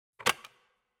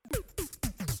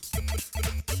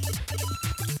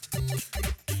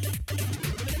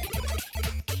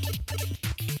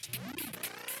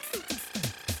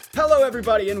Hello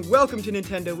everybody and welcome to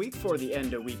Nintendo Week for the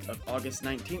end of week of August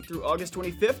 19th through August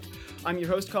 25th. I'm your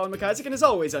host Colin McIsaac and as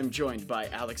always I'm joined by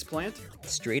Alex Plant.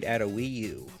 Straight out of Wii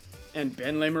U. And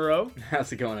Ben Lemoreau.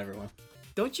 How's it going, everyone?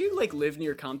 Don't you live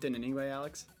near Compton anyway,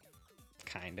 Alex?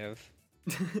 Kind of.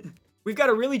 We've got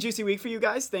a really juicy week for you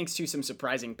guys, thanks to some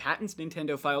surprising patents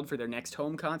Nintendo filed for their next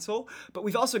home console, but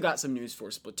we've also got some news for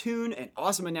Splatoon, an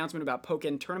awesome announcement about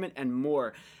Pokken Tournament, and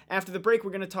more. After the break,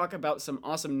 we're going to talk about some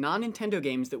awesome non-Nintendo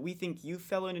games that we think you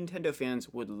fellow Nintendo fans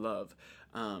would love.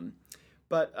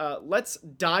 But let's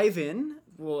dive in.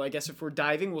 Well, I guess if we're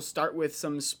diving, we'll start with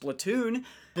some Splatoon.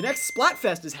 The next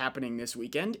Splatfest is happening this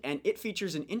weekend, and it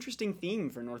features an interesting theme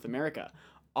for North America.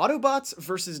 Autobots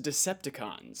versus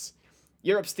Decepticons.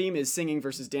 Europe's theme is singing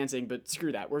versus dancing, but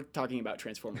screw that. We're talking about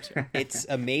Transformers here. It's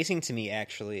amazing to me,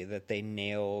 actually, that they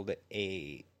nailed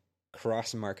a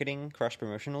cross-marketing,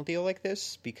 cross-promotional deal like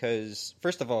this, because,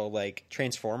 first of all,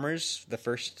 Transformers, the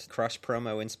first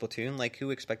cross-promo in Splatoon,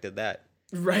 who expected that?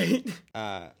 Right?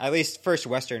 At least first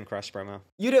Western cross-promo.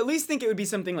 You'd at least think it would be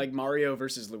something like Mario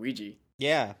versus Luigi.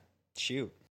 Yeah,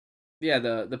 shoot. Yeah,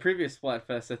 the previous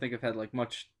Splatfest, I think, have had,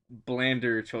 much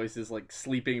blander choices like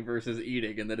sleeping versus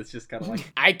eating, and then it's just kind of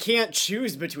like I can't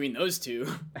choose between those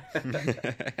two.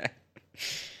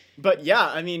 But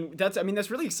yeah, that's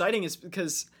really exciting, is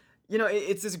because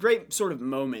it's this great sort of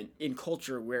moment in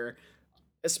culture where,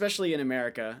 especially in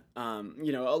America, a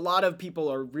lot of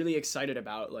people are really excited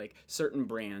about certain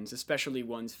brands, especially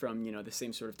ones from the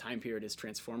same sort of time period as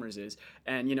Transformers is,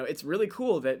 and it's really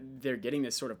cool that they're getting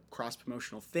this sort of cross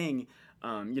promotional thing.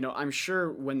 I'm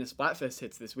sure when the Splatfest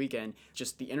hits this weekend,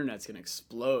 just the internet's going to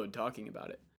explode talking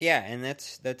about it. Yeah, and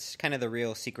that's kind of the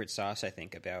real secret sauce, I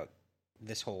think, about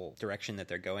this whole direction that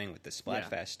they're going with the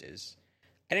Splatfest is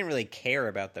I didn't really care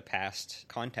about the past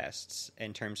contests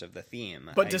in terms of the theme.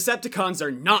 But Decepticons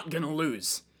are not going to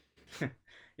lose.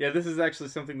 Yeah, this is actually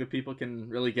something that people can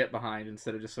really get behind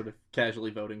instead of just sort of casually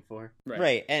voting for.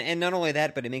 Right. And not only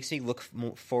that, but it makes me look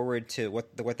forward to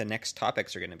what the next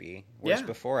topics are going to be. Whereas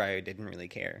before, I didn't really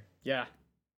care. Yeah.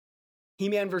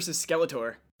 He-Man versus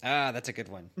Skeletor. Ah, that's a good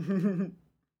one.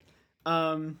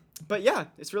 But yeah,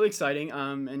 it's really exciting.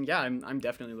 And yeah, I'm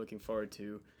definitely looking forward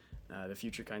to the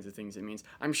future kinds of things it means.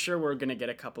 I'm sure we're going to get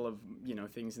a couple of,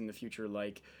 things in the future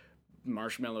like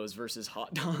marshmallows versus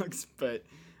hot dogs, but...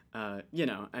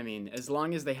 as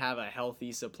long as they have a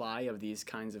healthy supply of these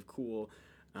kinds of cool,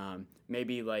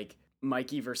 maybe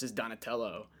Mikey versus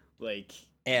Donatello,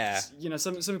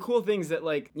 some cool things that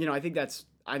I think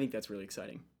that's really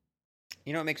exciting.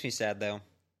 You know what makes me sad though?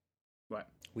 What?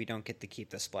 We don't get to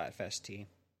keep the Splatfest tee.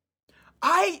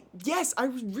 I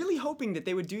was really hoping that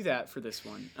they would do that for this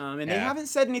one, they haven't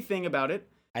said anything about it.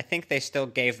 I think they still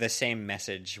gave the same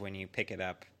message when you pick it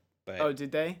up. But, oh,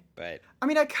 did they? But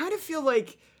I kind of feel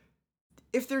like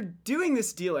if they're doing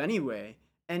this deal anyway,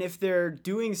 and if they're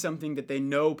doing something that they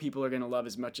know people are going to love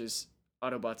as much as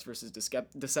Autobots versus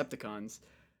Decepticons,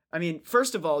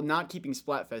 first of all, not keeping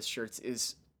Splatfest shirts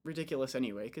is ridiculous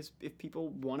anyway, because if people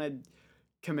want to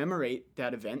commemorate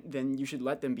that event, then you should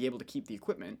let them be able to keep the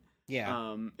equipment.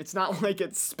 Yeah. It's not like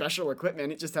it's special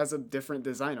equipment, it just has a different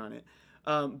design on it.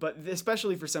 But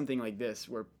especially for something like this,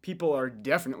 where people are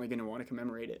definitely going to want to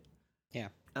commemorate it. Yeah.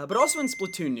 But also in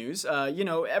Splatoon news,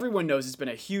 everyone knows it's been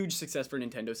a huge success for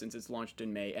Nintendo since it's launched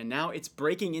in May, and now it's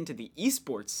breaking into the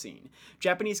esports scene.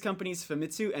 Japanese companies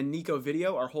Famitsu and Nico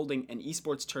Video are holding an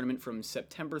esports tournament from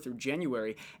September through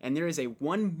January, and there is a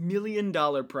 $1 million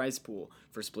prize pool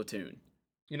for Splatoon.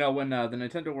 When the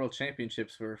Nintendo World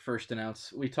Championships were first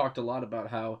announced, we talked a lot about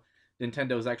how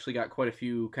Nintendo's actually got quite a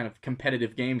few kind of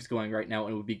competitive games going right now,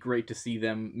 and it would be great to see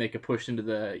them make a push into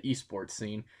the esports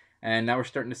scene. And now we're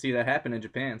starting to see that happen in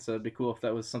Japan, so it'd be cool if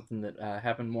that was something that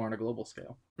happened more on a global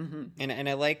scale. Mm-hmm. And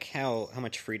I like how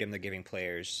much freedom they're giving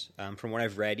players. From what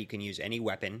I've read, you can use any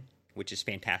weapon, which is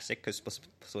fantastic, because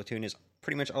Splatoon is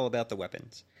pretty much all about the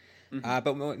weapons. Mm-hmm.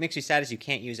 But what makes me sad is you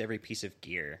can't use every piece of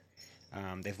gear.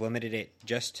 They've limited it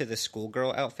just to the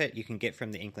schoolgirl outfit you can get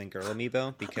from the Inkling Girl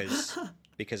amiibo,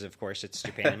 because of course it's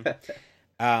Japan.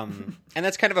 And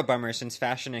that's kind of a bummer since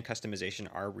fashion and customization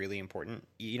are really important.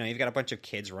 You've got a bunch of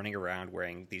kids running around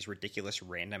wearing these ridiculous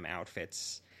random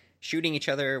outfits, shooting each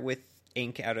other with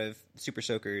ink out of super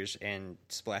soakers and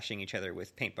splashing each other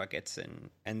with paint buckets.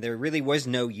 And there really was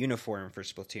no uniform for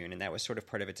Splatoon, and that was sort of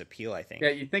part of its appeal, I think. Yeah,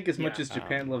 you'd think as much as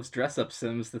Japan loves dress-up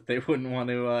sims that they wouldn't want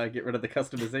to get rid of the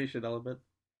customization element.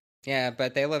 Yeah,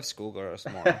 but they love schoolgirls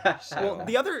more. So Well,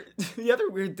 the other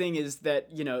weird thing is that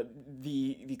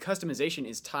the customization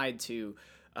is tied to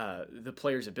the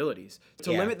player's abilities.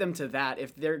 To Yeah. limit them to that,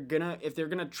 if they're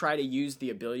gonna try to use the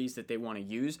abilities that they want to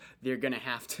use, they're gonna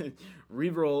have to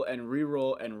re-roll and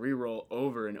re-roll and re-roll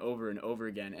over and over and over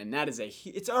again, and that is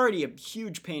it's already a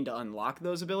huge pain to unlock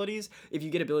those abilities. If you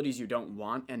get abilities you don't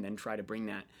want and then try to bring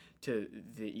that to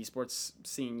the esports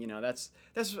scene, that's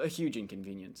a huge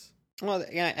inconvenience. Well,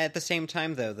 yeah. At the same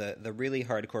time, though, the really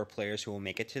hardcore players who will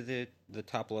make it to the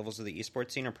top levels of the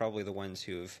esports scene are probably the ones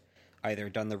who've either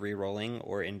done the re-rolling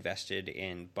or invested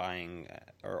in buying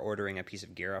or ordering a piece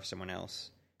of gear off someone else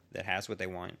that has what they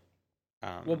want.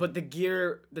 Well, but the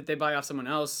gear that they buy off someone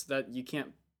else, that you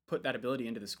can't put that ability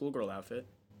into the schoolgirl outfit.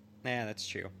 Yeah, that's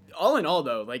true. All in all,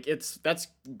 though, that's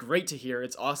great to hear.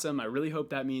 It's awesome. I really hope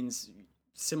that means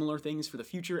similar things for the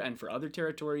future and for other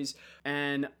territories.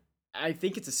 And I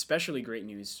think it's especially great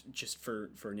news just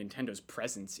for Nintendo's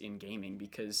presence in gaming,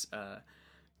 because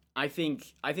I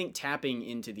think tapping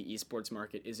into the esports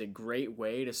market is a great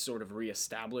way to sort of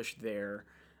reestablish their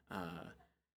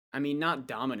not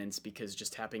dominance, because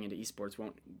just tapping into esports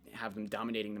won't have them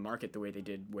dominating the market the way they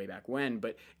did way back when,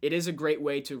 but it is a great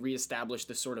way to reestablish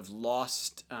the sort of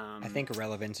lost I think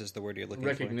relevance is the word you're looking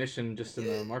recognition just in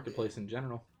the marketplace in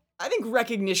general. I think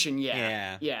recognition,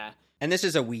 yeah. And this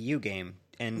is a Wii U game,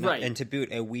 and Right. and to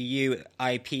boot, a Wii U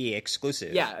IP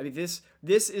exclusive. Yeah, I mean, this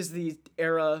is the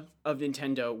era of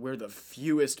Nintendo where the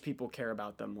fewest people care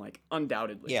about them, like,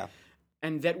 undoubtedly. Yeah.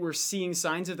 And that we're seeing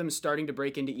signs of them starting to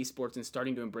break into esports and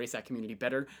starting to embrace that community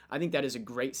better. I think that is a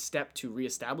great step to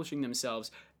reestablishing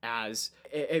themselves as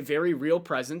a very real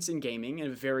presence in gaming,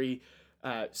 and a very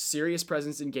serious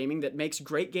presence in gaming that makes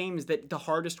great games that the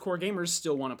hardest core gamers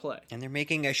still want to play. And they're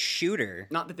making a shooter.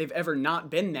 Not that they've ever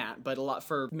not been that, but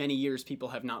for many years people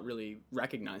have not really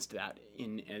recognized that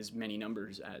in as many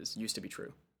numbers as used to be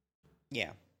true.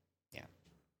 Yeah.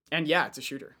 And yeah, it's a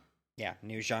shooter. Yeah,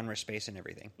 new genre space and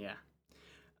everything. Yeah.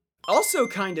 Also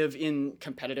kind of in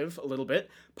competitive a little bit,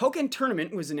 Pokken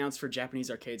Tournament was announced for Japanese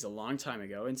arcades a long time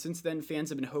ago, and since then fans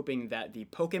have been hoping that the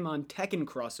Pokemon Tekken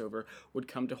crossover would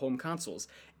come to home consoles.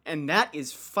 And that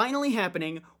is finally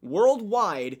happening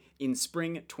worldwide in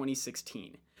spring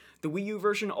 2016. The Wii U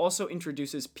version also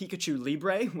introduces Pikachu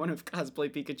Libre, one of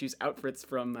Cosplay Pikachu's outfits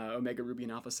from Omega Ruby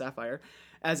and Alpha Sapphire,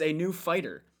 as a new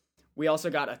fighter. We also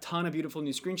got a ton of beautiful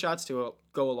new screenshots to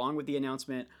go along with the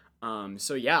announcement.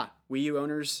 So yeah, Wii U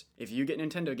owners, if you get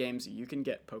Nintendo games, you can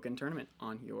get Pokken Tournament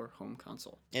on your home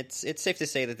console. It's safe to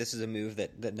say that this is a move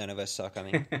that none of us saw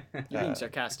coming. You're being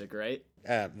sarcastic, right?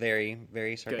 Very,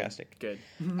 very sarcastic. Good.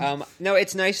 No,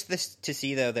 it's nice to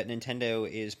see, though, that Nintendo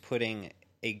is putting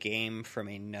a game from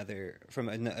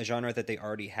a genre that they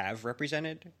already have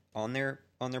represented on their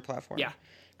platform. Yeah.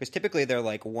 Because typically they're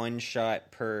like one shot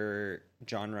per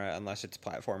genre, unless it's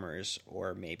platformers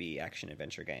or maybe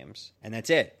action-adventure games. And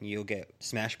that's it. You'll get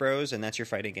Smash Bros, and that's your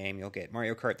fighting game. You'll get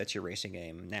Mario Kart, that's your racing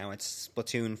game. Now it's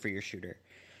Splatoon for your shooter.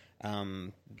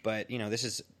 But, this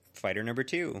is Fighter number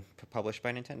 2, published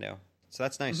by Nintendo. So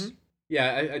that's nice. Mm-hmm.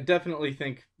 Yeah, I definitely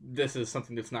think this is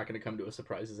something that's not going to come to a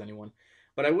surprise as anyone.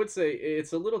 But I would say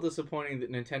it's a little disappointing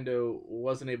that Nintendo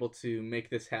wasn't able to make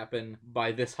this happen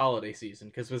by this holiday season.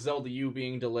 Because with Zelda U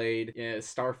being delayed,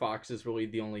 Star Fox is really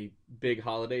the only big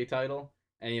holiday title.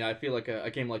 And, I feel like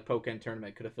a game like Pokken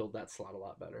Tournament could have filled that slot a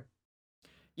lot better.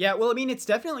 Yeah, well, I mean, it's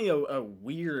definitely a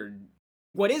weird...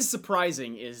 What is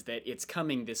surprising is that it's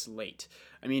coming this late.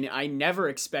 I mean, I never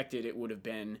expected it would have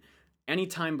been any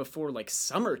time before, like,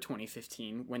 summer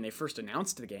 2015 when they first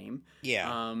announced the game.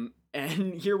 Yeah.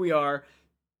 And here we are.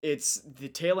 It's the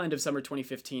tail end of summer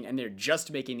 2015, and they're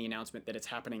just making the announcement that it's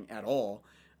happening at all.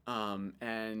 And,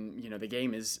 the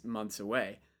game is months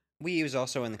away. Wii U is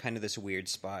also in kind of this weird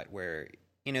spot where,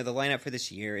 the lineup for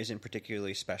this year isn't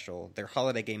particularly special. Their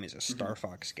holiday game is a Star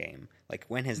Fox game. Like,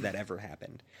 when has that ever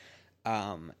happened?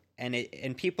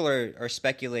 And people are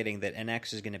speculating that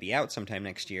NX is going to be out sometime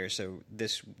next year, so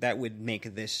that would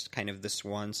make this kind of the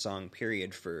swan song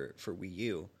period for Wii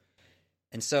U.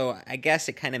 And so I guess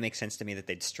it kind of makes sense to me that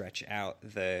they'd stretch out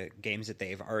the games that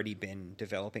they've already been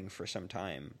developing for some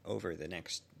time over the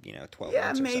next, 12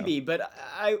 months or maybe, so. But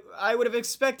I would have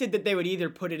expected that they would either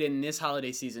put it in this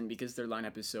holiday season because their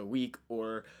lineup is so weak,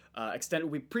 or extend.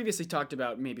 We previously talked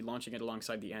about maybe launching it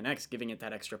alongside the NX, giving it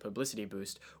that extra publicity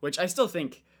boost, which I still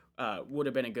think would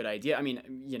have been a good idea. I mean,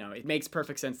 it makes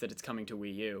perfect sense that it's coming to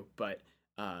Wii U, but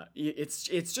it's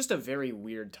just a very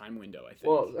weird time window, I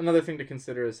think. Well, another thing to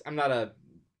consider is I'm not a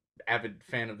avid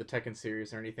fan of the Tekken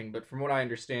series or anything, but from what I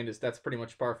understand is that's pretty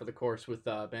much par for the course with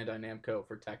Bandai Namco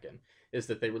for Tekken, is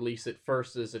that they release it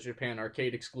first as a Japan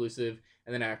arcade exclusive,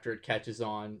 and then after it catches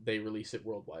on, they release it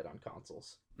worldwide on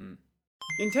consoles.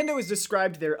 Nintendo has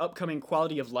described their upcoming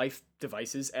quality of life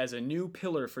devices as a new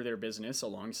pillar for their business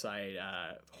alongside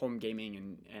home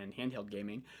gaming and handheld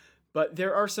gaming, but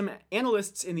there are some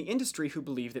analysts in the industry who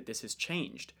believe that this has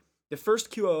changed. The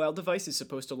first QOL device is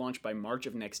supposed to launch by March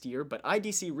of next year, but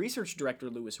IDC research director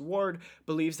Lewis Ward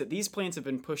believes that these plans have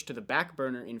been pushed to the back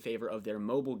burner in favor of their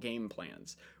mobile game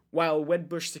plans. While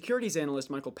Wedbush securities analyst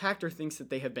Michael Pachter thinks that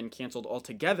they have been canceled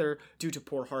altogether due to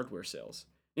poor hardware sales.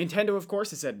 Nintendo, of course,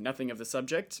 has said nothing of the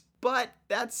subject, but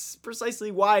that's precisely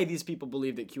why these people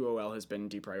believe that QOL has been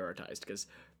deprioritized, because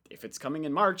if it's coming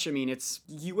in March, I mean,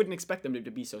 you wouldn't expect them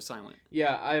to be so silent.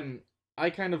 Yeah, I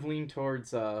kind of lean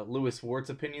towards Lewis Ward's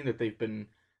opinion that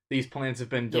these plans have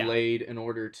been delayed in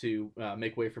order to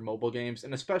make way for mobile games,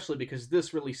 and especially because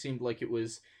this really seemed like it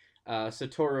was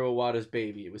Satoru Iwata's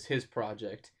baby. It was his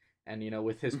project, and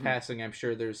with his passing, I'm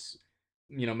sure there's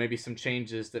maybe some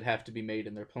changes that have to be made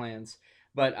in their plans.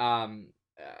 But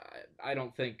I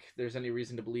don't think there's any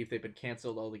reason to believe they've been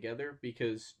canceled altogether,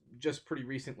 because just pretty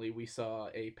recently we saw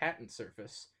a patent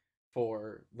surface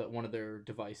for one of their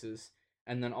devices.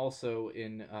 And then also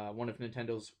in one of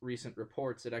Nintendo's recent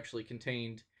reports, it actually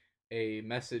contained a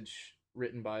message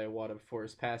written by Iwata before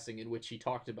his passing in which he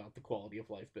talked about the quality of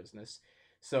life business.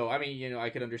 So, I mean, I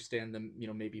could understand them,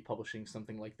 maybe publishing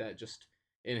something like that just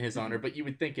in his honor. But you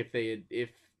would think if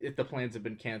the plans had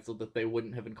been canceled that they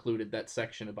wouldn't have included that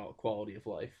section about quality of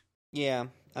life. Yeah,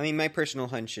 I mean, my personal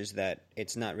hunch is that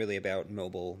it's not really about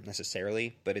mobile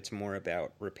necessarily, but it's more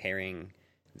about repairing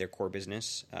their core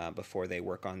business before they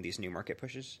work on these new market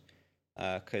pushes.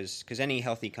 Because any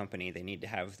healthy company, they need to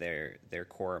have their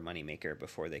core moneymaker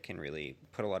before they can really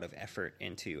put a lot of effort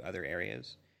into other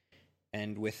areas.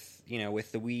 And with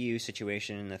the Wii U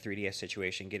situation and the 3DS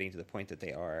situation getting to the point that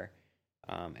they are,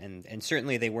 and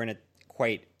certainly they weren't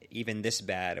quite even this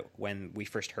bad when we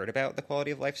first heard about the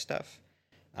quality of life stuff.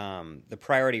 The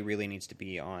priority really needs to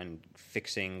be on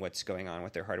fixing what's going on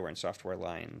with their hardware and software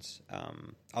lines.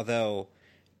 Although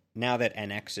now that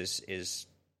NX is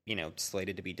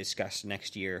slated to be discussed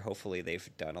next year, hopefully they've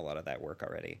done a lot of that work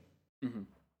already. Mm-hmm.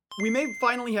 We may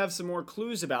finally have some more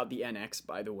clues about the NX,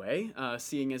 by the way,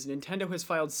 seeing as Nintendo has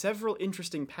filed several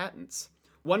interesting patents.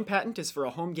 One patent is for a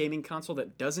home gaming console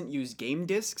that doesn't use game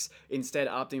discs, instead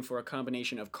opting for a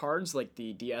combination of cards like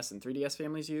the DS and 3DS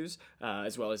families use,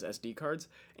 as well as SD cards,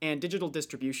 and digital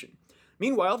distribution.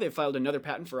 Meanwhile, they've filed another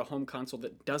patent for a home console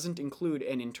that doesn't include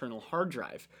an internal hard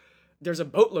drive. There's a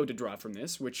boatload to draw from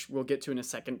this, which we'll get to in a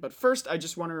second, but first I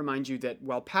just want to remind you that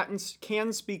while patents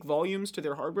can speak volumes to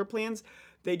their hardware plans,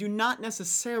 they do not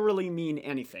necessarily mean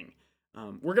anything.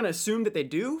 We're going to assume that they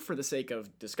do for the sake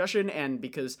of discussion and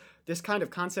because this kind of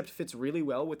concept fits really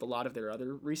well with a lot of their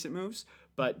other recent moves,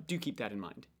 but do keep that in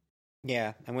mind.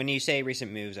 Yeah, and when you say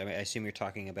recent moves, I assume you're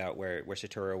talking about where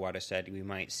Satoru Iwata said we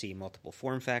might see multiple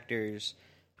form factors,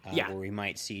 where we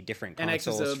might see different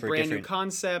consoles NX is a for brand different new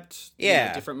concept,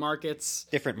 different markets.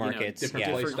 Different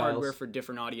different hardware for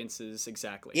different audiences,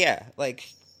 exactly. Yeah, like,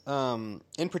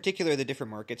 in particular, the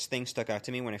different markets thing stuck out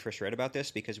to me when I first read about this,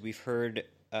 because we've heard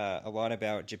a lot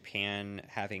about Japan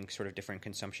having sort of different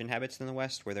consumption habits than the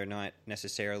West, where they're not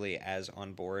necessarily as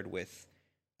on board with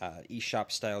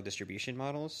eShop style distribution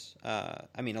models.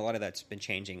 I mean, a lot of that's been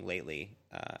changing lately,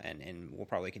 and will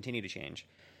probably continue to change.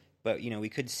 But, we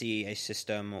could see a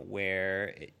system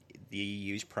where you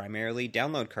use primarily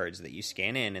download cards that you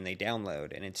scan in and they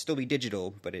download, and it'd still be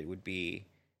digital, but it would be,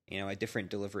 a different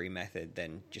delivery method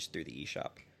than just through the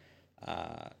eShop.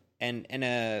 And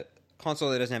a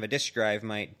console that doesn't have a disk drive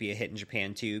might be a hit in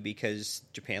Japan too, because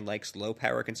Japan likes low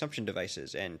power consumption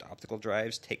devices, and optical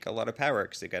drives take a lot of power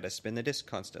because they got to spin the disk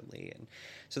constantly. And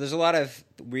so there's a lot of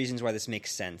reasons why this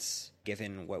makes sense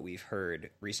given what we've heard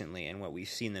recently and what we've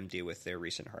seen them do with their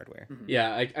recent hardware. Mm-hmm.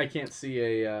 Yeah, I can't see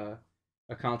a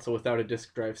console without a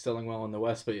disk drive selling well in the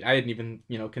West, but I hadn't even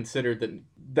considered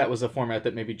that was a format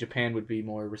that maybe Japan would be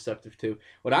more receptive to.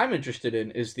 What I'm interested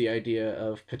in is the idea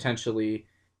of potentially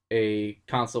a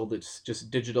console that's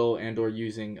just digital and or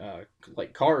using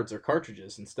like cards or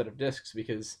cartridges instead of discs,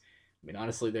 because I mean,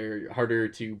 honestly, they're harder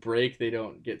to break. They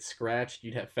don't get scratched.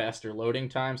 You'd have faster loading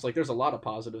times. Like, there's a lot of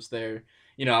positives there.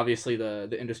 Obviously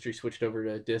the industry switched over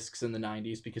to discs in the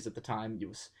 90s because at the time it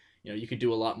was, you could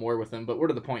do a lot more with them. But we're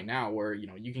to the point now where,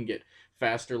 you can get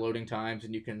faster loading times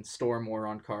and you can store more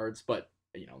on cards. But,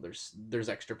 there's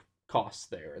extra costs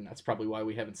there. And that's probably why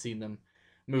we haven't seen them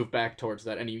move back towards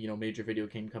that. Any, major video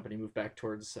game company move back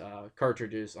towards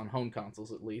cartridges on home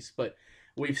consoles at least. But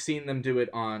we've seen them do it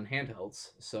on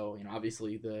handhelds. So,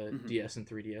 obviously the Mhm. DS and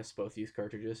 3DS both use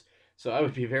cartridges. So I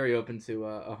would be very open to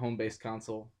a home-based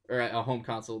console, or a home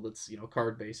console that's,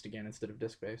 card-based again instead of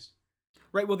disc-based.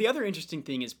 Right. Well, the other interesting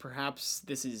thing is perhaps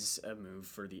this is a move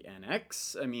for the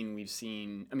NX. I mean, we've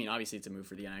seen. I mean, obviously it's a move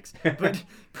for the NX, but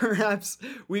perhaps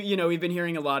we've been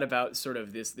hearing a lot about sort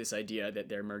of this idea that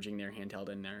they're merging their handheld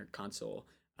and their console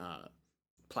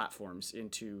platforms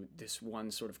into this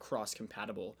one sort of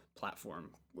cross-compatible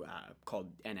platform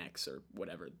called NX or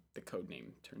whatever the code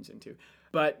name turns into.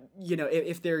 But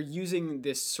if they're using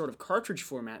this sort of cartridge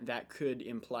format, that could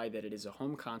imply that it is a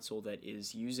home console that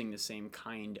is using the same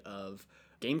kind of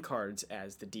game cards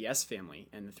as the DS family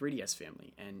and the 3DS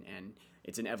family, and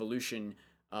it's an evolution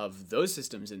of those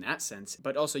systems in that sense.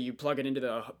 But also, you plug it into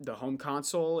the home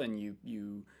console, and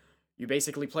you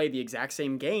basically play the exact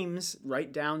same games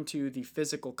right down to the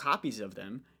physical copies of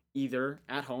them, either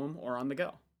at home or on the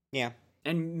go. Yeah.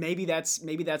 And maybe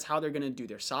that's how they're going to do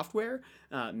their software.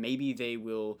 Maybe they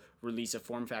will release a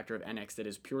form factor of NX that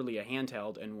is purely a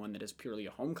handheld and one that is purely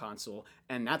a home console,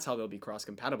 and that's how they'll be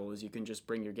cross-compatible. Is you can just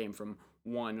bring your game from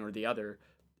one or the other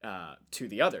to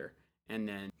the other, and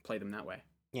then play them that way.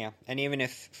 Yeah, and even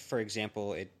if, for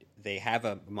example, they have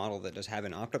a model that does have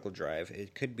an optical drive,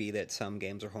 it could be that some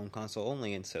games are home console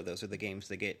only, and so those are the games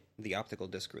that get the optical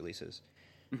disc releases.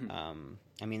 Mm-hmm.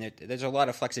 I mean, there's a lot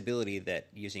of flexibility that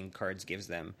using cards gives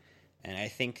them, and I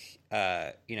think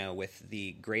with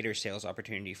the greater sales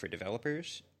opportunity for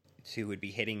developers who would be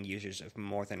hitting users of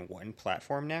more than one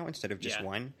platform now instead of just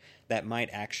one, that might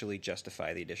actually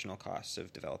justify the additional costs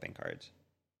of developing cards.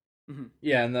 Mm-hmm.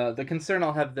 Yeah, and the concern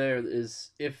I'll have there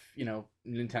is if,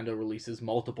 Nintendo releases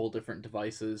multiple different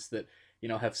devices that,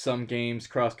 have some games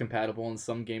cross-compatible and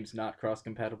some games not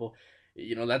cross-compatible,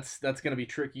 that's going to be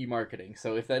tricky marketing.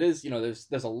 So if that is,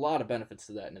 there's a lot of benefits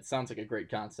to that, and it sounds like a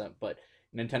great concept, but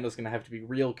Nintendo's going to have to be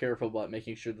real careful about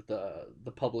making sure that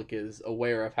the public is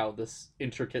aware of how this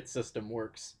intricate system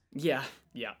works. Yeah.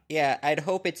 Yeah, I'd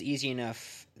hope it's easy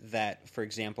enough that, for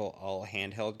example, all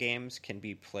handheld games can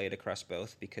be played across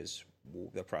both, because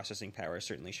the processing power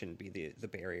certainly shouldn't be the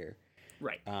barrier.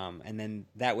 Right. And then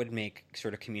that would make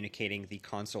sort of communicating the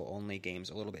console-only games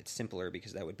a little bit simpler,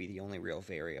 because that would be the only real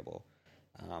variable.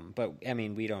 But, I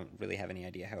mean, we don't really have any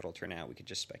idea how it'll turn out. We could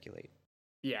just speculate.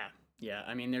 Yeah.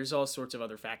 I mean, there's all sorts of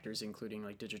other factors, including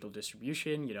like digital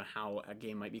distribution, how a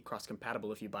game might be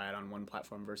cross-compatible if you buy it on one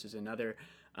platform versus another.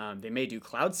 They may do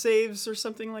cloud saves or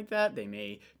something like that. They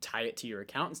may tie it to your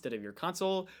account instead of your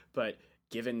console, but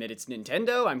given that it's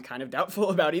Nintendo, I'm kind of doubtful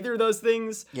about either of those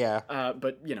things. Yeah.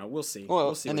 But, we'll see. Well,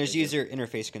 we'll see and there's user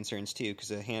interface concerns, too,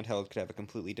 because a handheld could have a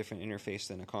completely different interface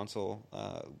than a console.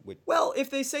 Well,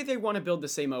 if they say they want to build the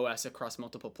same OS across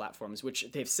multiple platforms,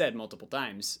 which they've said multiple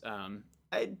times,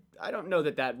 I don't know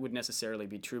that would necessarily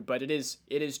be true, but it is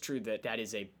true that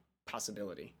is a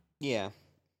possibility. Yeah.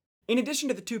 In addition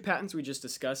to the two patents we just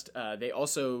discussed, they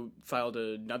also filed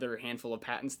another handful of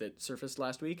patents that surfaced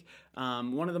last week.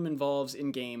 One of them involves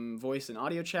in-game voice and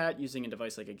audio chat using a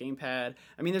device like a gamepad.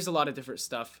 I mean, there's a lot of different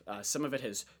stuff. Some of it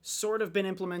has sort of been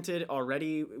implemented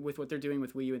already with what they're doing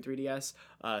with Wii U and 3DS.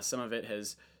 Some of it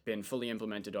has been fully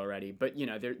implemented already. But,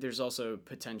 there's also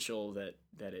potential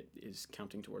that it is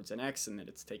counting towards NX and that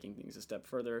it's taking things a step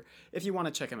further. If you want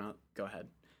to check them out, go ahead.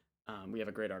 We have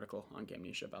a great article on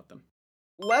Gamnesia about them.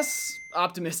 Less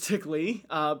optimistically,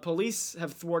 police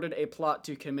have thwarted a plot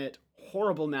to commit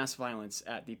horrible mass violence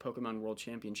at the Pokemon World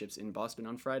Championships in Boston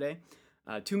on Friday.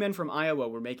 Two men from Iowa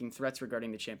were making threats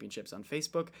regarding the championships on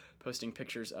Facebook, posting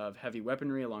pictures of heavy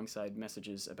weaponry alongside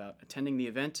messages about attending the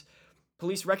event.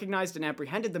 Police recognized and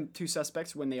apprehended the two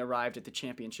suspects when they arrived at the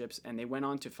championships, and they went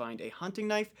on to find a hunting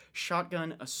knife,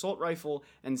 shotgun, assault rifle,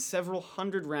 and several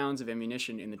hundred rounds of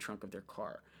ammunition in the trunk of their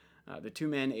car. The two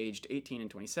men, aged 18 and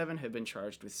 27, have been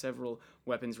charged with several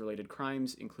weapons-related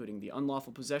crimes, including the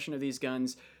unlawful possession of these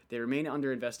guns. They remain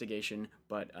under investigation,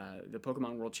 but the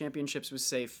Pokemon World Championships was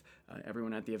safe.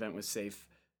 Everyone at the event was safe.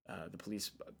 The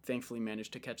police thankfully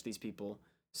managed to catch these people,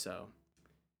 so...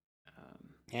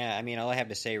 Yeah, I mean, all I have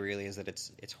to say really is that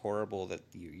it's horrible that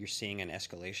you're seeing an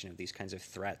escalation of these kinds of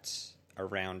threats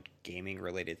around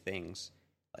gaming-related things.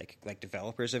 Like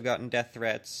developers have gotten death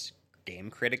threats,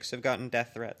 game critics have gotten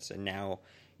death threats, and now,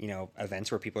 events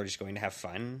where people are just going to have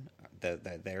fun,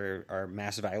 there are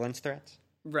mass violence threats.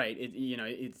 Right.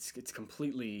 It's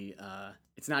completely.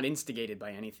 It's not instigated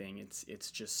by anything.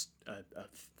 It's just a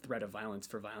threat of violence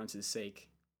for violence's sake.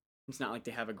 It's not like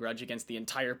they have a grudge against the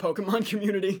entire Pokemon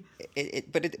community.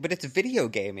 But it's video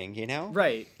gaming,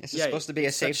 Right. It's supposed to be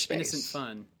a safe space. Innocent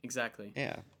fun. Exactly.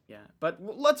 Yeah. Yeah, but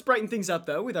let's brighten things up,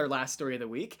 though, with our last story of the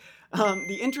week.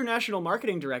 The international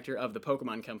marketing director of the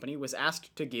Pokemon Company was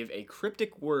asked to give a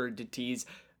cryptic word to tease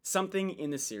something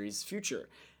in the series' future,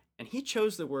 and he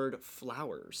chose the word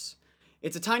flowers.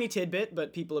 It's a tiny tidbit,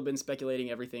 but people have been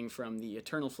speculating everything from the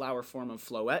eternal flower form of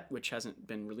Floette, which hasn't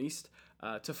been released,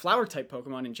 to flower-type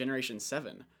Pokemon in Generation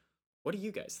 7. What do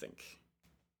you guys think?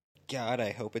 God,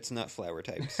 I hope it's not flower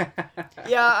types.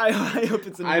 Yeah, I hope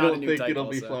it's not a new type. I don't think it'll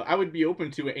be also. flower. I would be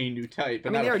open to a new type, but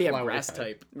I mean, not they already a have flower grass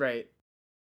type, right?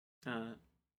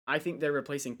 I think they're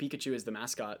replacing Pikachu as the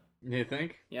mascot. You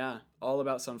think? Yeah, all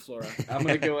about Sunflora. I'm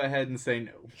gonna go ahead and say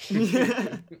no.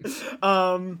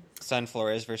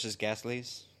 Sunfloras versus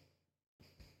Ghastlies.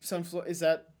 Sunflora, is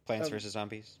that Plants versus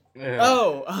Zombies. Yeah.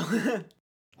 Oh.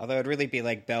 Although it'd really be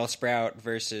like Bellsprout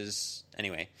versus...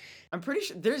 Anyway. I'm pretty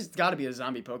sure there's got to be a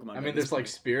zombie Pokemon. I mean, there's like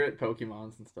spirit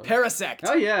Pokemons and stuff. Parasect.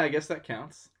 Oh yeah, I guess that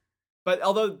counts. But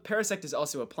although Parasect is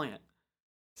also a plant,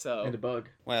 so And a bug.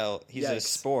 Well, he's a Yikes.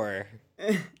 spore,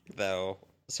 though,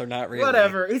 so not really.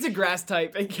 Whatever. He's a grass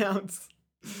type. It counts.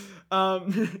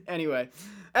 Anyway,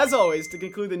 as always, to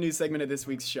conclude the news segment of this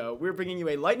week's show, we're bringing you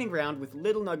a lightning round with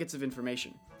little nuggets of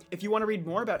information. If you want to read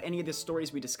more about any of the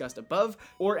stories we discussed above,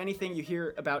 or anything you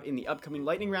hear about in the upcoming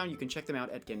lightning round, you can check them out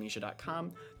at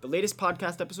Gamnesia.com. The latest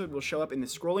podcast episode will show up in the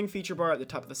scrolling feature bar at the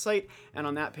top of the site, and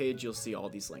on that page you'll see all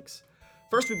these links.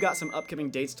 First, we've got some upcoming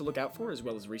dates to look out for, as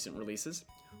well as recent releases.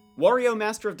 Wario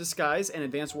Master of Disguise and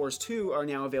Advance Wars 2 are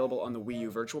now available on the Wii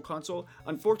U Virtual Console.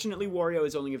 Unfortunately, Wario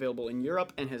is only available in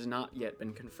Europe and has not yet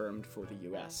been confirmed for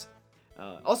the US.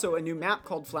 Also, a new map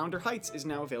called Flounder Heights is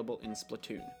now available in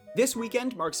Splatoon. This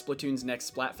weekend marks Splatoon's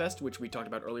next Splatfest, which we talked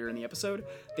about earlier in the episode.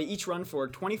 They each run for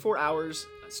 24 hours,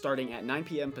 starting at 9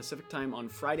 p.m. Pacific Time on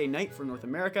Friday night for North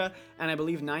America, and I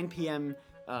believe 9 p.m.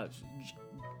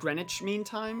 Greenwich Mean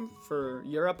Time for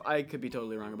Europe. I could be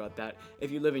totally wrong about that.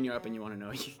 If you live in Europe and you want to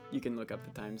know, you can look up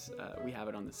the times. We have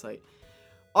it on the site.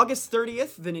 August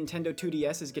 30th, the Nintendo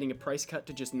 2DS is getting a price cut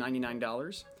to just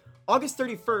 $99. August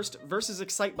 31st, Versus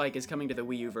Excitebike is coming to the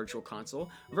Wii U Virtual Console.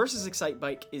 Versus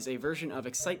Excitebike is a version of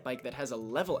Excitebike that has a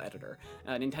level editor.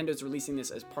 Nintendo's releasing this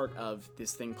as part of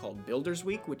this thing called Builders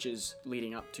Week, which is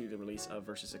leading up to the release of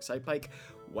Versus Excitebike.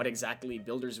 What exactly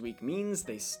Builders Week means,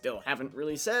 they still haven't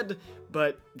really said,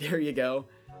 but there you go.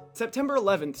 September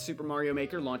 11th, Super Mario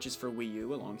Maker launches for Wii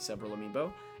U along several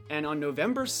amiibo. And on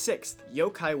November 6th,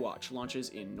 Yokai Watch launches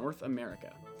in North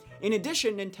America. In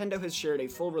addition, Nintendo has shared a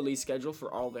full release schedule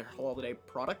for all their holiday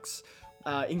products,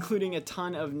 including a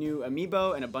ton of new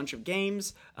amiibo and a bunch of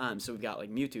games. So we've got like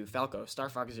Mewtwo, Falco, Star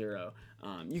Fox Zero.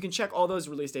 You can check all those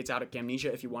release dates out at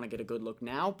Gamnesia if you want to get a good look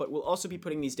now, but we'll also be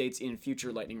putting these dates in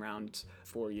future lightning rounds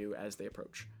for you as they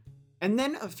approach. And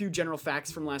then a few general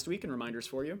facts from last week and reminders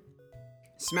for you.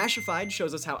 Smashified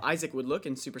shows us how Isaac would look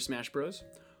in Super Smash Bros.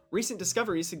 Recent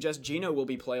discoveries suggest Geno will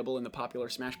be playable in the popular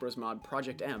Smash Bros. Mod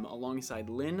Project M alongside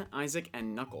Lyn, Isaac,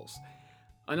 and Knuckles.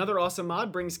 Another awesome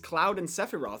mod brings Cloud and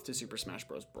Sephiroth to Super Smash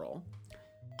Bros. Brawl.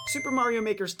 Super Mario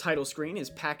Maker's title screen is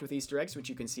packed with Easter eggs, which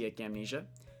you can see at Gamnesia.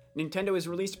 Nintendo has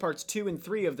released parts 2 and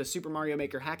 3 of the Super Mario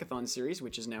Maker Hackathon series,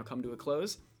 which has now come to a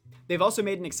close. They've also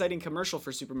made an exciting commercial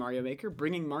for Super Mario Maker,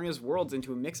 bringing Mario's worlds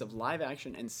into a mix of live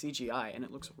action and CGI, and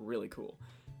it looks really cool.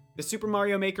 The Super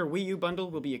Mario Maker Wii U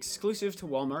bundle will be exclusive to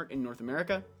Walmart in North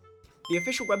America. The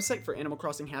official website for Animal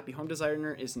Crossing Happy Home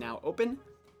Designer is now open.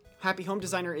 Happy Home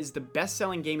Designer is the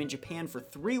best-selling game in Japan for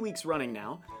 3 weeks running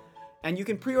now, and you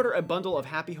can pre-order a bundle of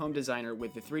Happy Home Designer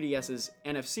with the 3DS's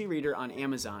NFC reader on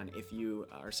Amazon if you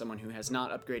are someone who has not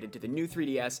upgraded to the new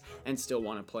 3DS and still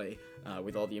want to play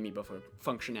with all the amiibo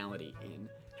functionality in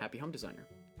Happy Home Designer.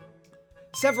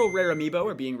 Several rare amiibo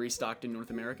are being restocked in North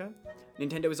America.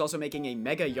 Nintendo is also making a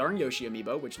Mega Yarn Yoshi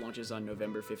amiibo, which launches on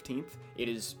November 15th. It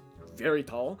is very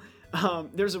tall.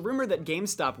 There's a rumor that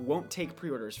GameStop won't take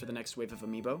pre-orders for the next wave of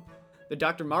amiibo. The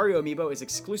Dr. Mario amiibo is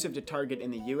exclusive to Target in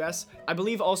the US. I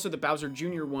believe also the Bowser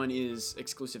Jr. one is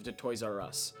exclusive to Toys R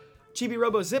Us. Chibi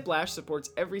Robo Ziplash supports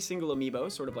every single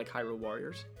amiibo, sort of like Hyrule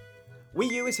Warriors.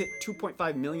 Wii U has hit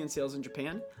 2.5 million sales in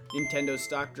Japan. Nintendo's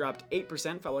stock dropped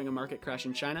 8% following a market crash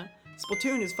in China.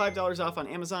 Splatoon is $5 off on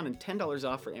Amazon and $10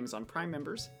 off for Amazon Prime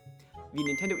members. The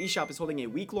Nintendo eShop is holding a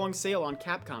week-long sale on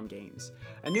Capcom games.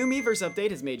 A new Miiverse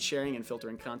update has made sharing and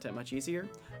filtering content much easier.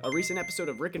 A recent episode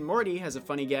of Rick and Morty has a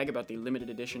funny gag about the limited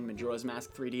edition Majora's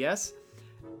Mask 3DS.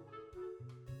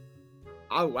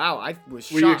 Oh wow, I was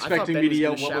shocked. Were you expecting me to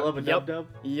yell Wubba Lubba Dub Dub?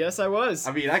 Yes, I was.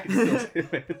 I mean, I can still do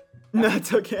it. No,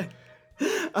 it's okay.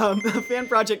 A fan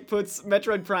project puts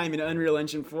Metroid Prime in Unreal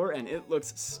Engine 4, and it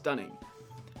looks stunning.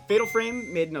 Fatal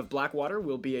Frame, Maiden of Blackwater,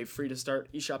 will be a free-to-start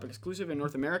eShop exclusive in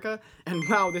North America. And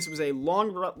wow, this was a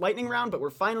long lightning round, but we're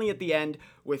finally at the end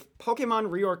with Pokemon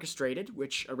Reorchestrated,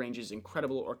 which arranges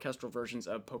incredible orchestral versions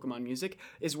of Pokemon music,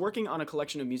 is working on a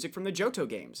collection of music from the Johto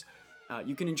games.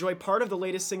 You can enjoy part of the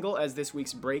latest single as this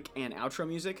week's break and outro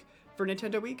music for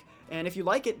Nintendo Week, and if you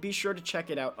like it, be sure to check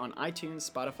it out on iTunes,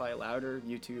 Spotify, Louder,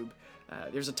 YouTube.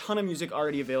 There's a ton of music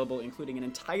already available, including an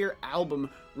entire album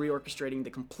reorchestrating the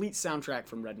complete soundtrack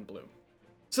from Red and Blue.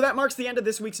 So that marks the end of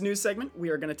this week's news segment. We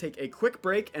are going to take a quick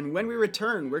break, and when we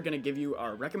return, we're going to give you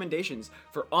our recommendations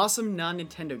for awesome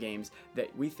non-Nintendo games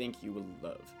that we think you will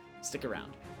love. Stick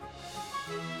around.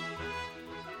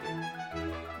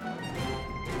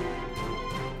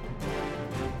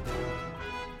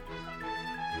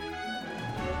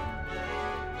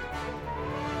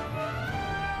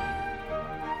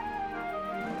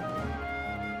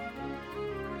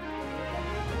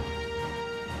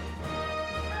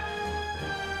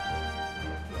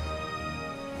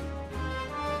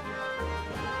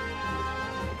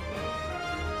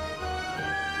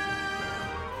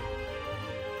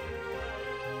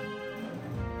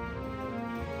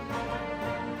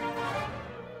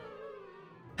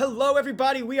 Hello,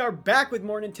 everybody. We are back with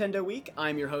more Nintendo Week.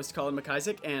 I'm your host, Colin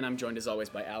McIsaac, and I'm joined as always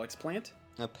by Alex Plant.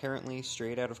 Apparently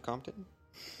straight out of Compton.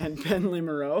 And Ben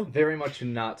Limereau. Very much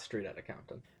not straight out of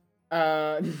Compton.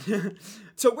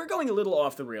 So we're going a little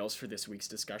off the rails for this week's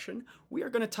discussion. We are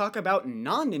going to talk about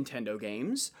non-Nintendo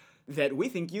games that we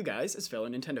think you guys, as fellow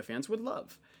Nintendo fans, would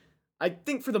love. I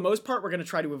think for the most part, we're going to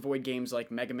try to avoid games like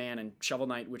Mega Man and Shovel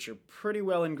Knight, which are pretty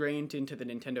well ingrained into the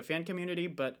Nintendo fan community,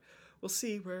 but we'll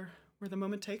see where the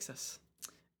moment takes us.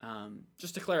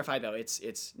 Just to clarify, though,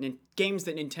 it's games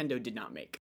that Nintendo did not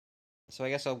make. So I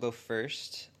guess I'll go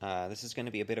first. This is going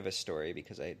to be a bit of a story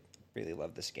because I really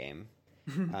love this game.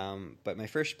 But my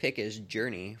first pick is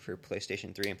Journey for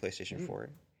PlayStation 3 and PlayStation 4.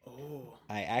 Oh.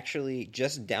 I actually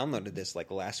just downloaded this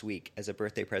like last week as a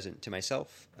birthday present to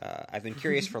myself. I've been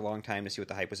curious for a long time to see what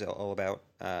the hype was all about,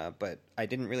 but I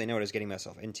didn't really know what I was getting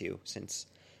myself into, since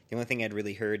the only thing I'd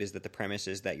really heard is that the premise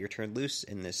is that you're turned loose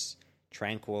in this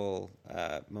tranquil,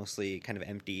 mostly kind of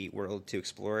empty world to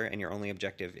explore, and your only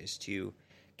objective is to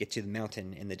get to the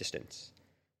mountain in the distance.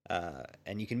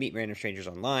 And you can meet random strangers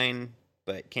online,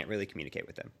 but can't really communicate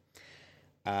with them.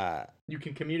 You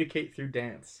can communicate through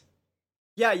dance.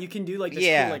 Yeah, you can do like this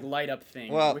cool like light up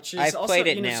thing, well, which is I've also played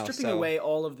it now, stripping so away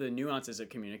all of the nuances of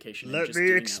communication. Let and just me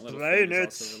doing explain that little thing it.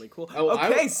 is also really cool. Oh,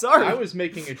 okay, sorry. I was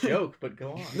making a joke, but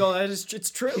go on. No,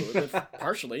 it's true,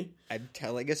 partially. I'm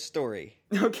telling a story.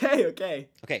 Okay.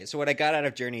 Okay, so what I got out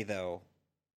of Journey, though,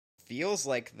 feels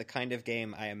like the kind of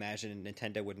game I imagine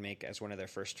Nintendo would make as one of their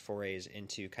first forays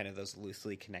into kind of those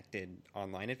loosely connected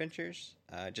online adventures,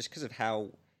 just because of how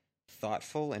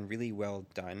thoughtful and really well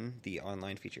done the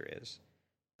online feature is.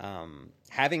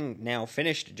 Having now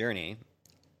finished Journey,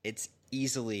 it's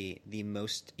easily the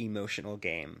most emotional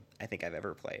game I think I've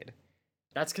ever played.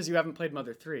 That's because you haven't played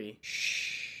Mother 3.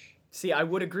 Shh. See, I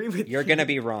would agree with you. You're gonna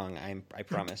be wrong, I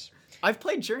promise. I've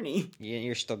played Journey.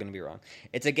 You're still gonna be wrong.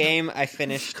 It's a game I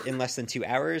finished in less than 2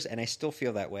 hours, and I still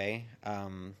feel that way.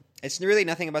 It's really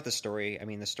nothing about the story. I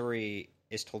mean, the story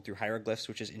is told through hieroglyphs,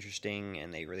 which is interesting,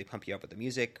 and they really pump you up with the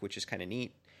music, which is kind of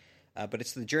neat. But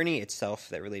it's the journey itself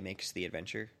that really makes the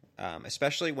adventure,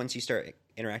 especially once you start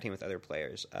interacting with other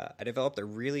players. I developed a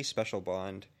really special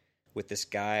bond with this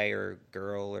guy or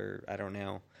girl, or I don't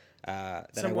know.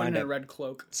 Someone in a red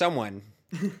cloak. Someone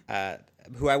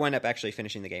who I wound up actually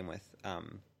finishing the game with.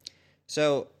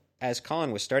 So, as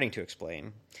Colin was starting to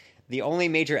explain, the only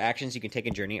major actions you can take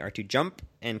in Journey are to jump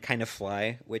and kind of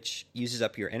fly, which uses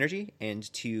up your energy,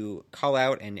 and to call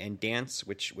out and dance,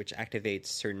 which activates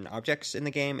certain objects in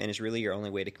the game and is really your only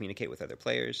way to communicate with other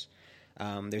players.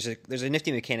 There's a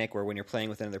nifty mechanic where when you're playing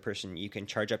with another person, you can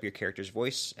charge up your character's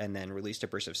voice and then release a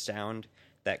burst of sound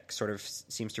that sort of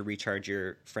seems to recharge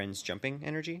your friend's jumping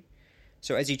energy.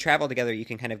 So as you travel together, you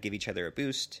can kind of give each other a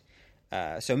boost.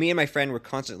 So me and my friend were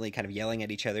constantly kind of yelling at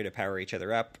each other to power each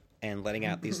other up and letting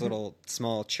out these little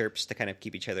small chirps to kind of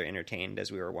keep each other entertained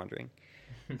as we were wandering.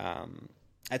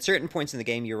 At certain points in the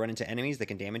game, you run into enemies that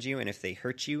can damage you, and if they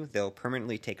hurt you, they'll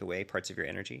permanently take away parts of your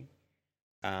energy.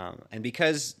 And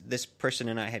because this person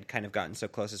and I had kind of gotten so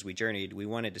close as we journeyed, we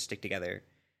wanted to stick together.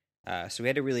 So we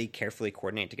had to really carefully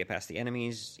coordinate to get past the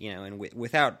enemies, and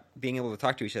without being able to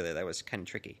talk to each other, that was kind of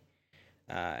tricky.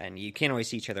 And you can't always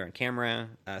see each other on camera,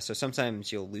 so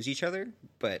sometimes you'll lose each other,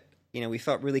 but we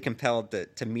felt really compelled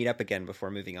to meet up again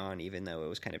before moving on, even though it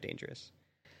was kind of dangerous.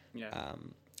 Yeah.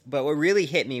 But what really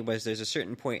hit me was there's a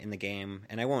certain point in the game,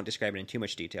 and I won't describe it in too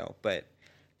much detail, but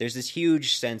there's this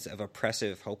huge sense of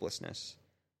oppressive hopelessness.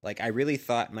 Like, I really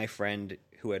thought my friend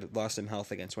who had lost some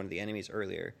health against one of the enemies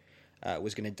earlier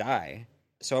was going to die.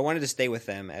 So I wanted to stay with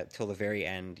them till the very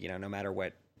end, no matter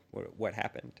what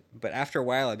happened. But after a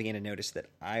while, I began to notice that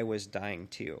I was dying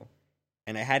too.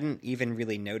 And I hadn't even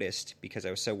really noticed because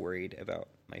I was so worried about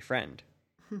my friend.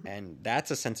 And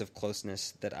that's a sense of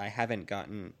closeness that I haven't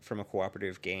gotten from a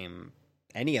cooperative game,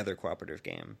 any other cooperative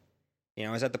game. I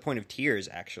was at the point of tears,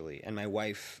 actually, and my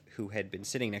wife, who had been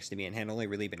sitting next to me and had only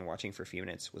really been watching for a few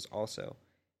minutes, was also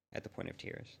at the point of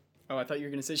tears. Oh, I thought you were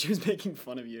going to say she was making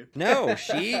fun of you. No,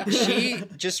 she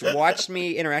just watched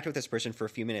me interact with this person for a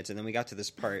few minutes, and then we got to this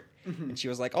part, and she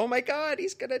was like, "Oh my god,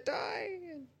 he's gonna die!"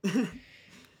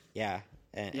 Yeah,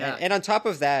 and on top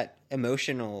of that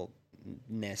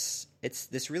emotionalness, it's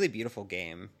this really beautiful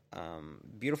game,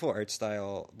 beautiful art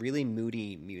style, really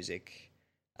moody music.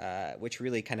 Which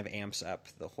really kind of amps up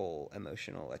the whole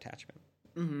emotional attachment.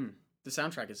 Mm-hmm. The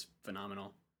soundtrack is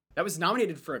phenomenal. That was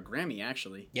nominated for a Grammy,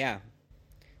 actually. Yeah,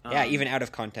 yeah. Even out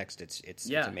of context, it's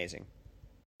amazing.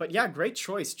 But yeah, great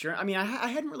choice. I mean, I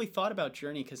hadn't really thought about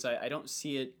Journey because I don't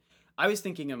see it. I was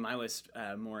thinking of my list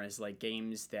more as like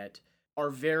games that are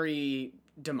very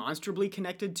demonstrably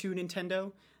connected to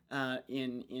Nintendo.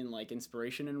 In like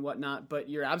inspiration and whatnot, but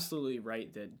you're absolutely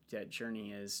right that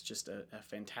Journey is just a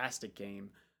fantastic game.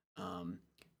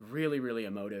 Really, really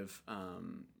emotive.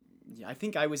 Yeah, I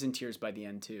think I was in tears by the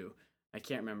end too. I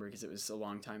can't remember because it was a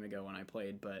long time ago when I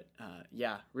played, but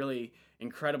yeah, really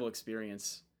incredible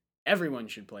experience. Everyone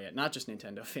should play it, not just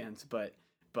Nintendo fans, but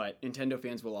Nintendo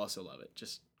fans will also love it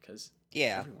just because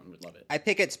everyone would love it. I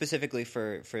pick it specifically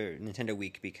for Nintendo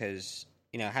Week because,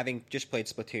 having just played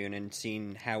Splatoon and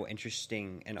seen how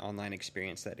interesting an online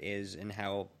experience that is and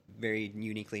how very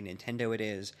uniquely Nintendo it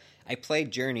is, I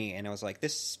played Journey and I was like,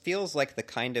 this feels like the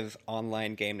kind of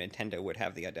online game Nintendo would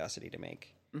have the audacity to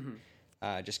make.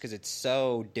 Mm-hmm. Just because it's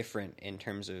so different in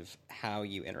terms of how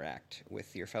you interact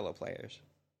with your fellow players.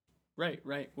 Right.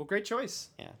 Well, great choice.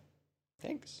 Yeah.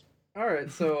 Thanks. All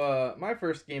right, so my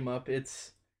first game up,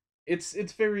 it's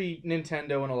very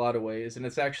Nintendo in a lot of ways, and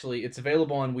it's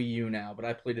available on Wii U now, but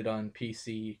I played it on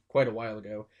PC quite a while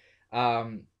ago.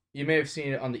 You may have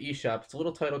seen it on the eShop. It's a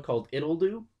little title called It'll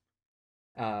Do.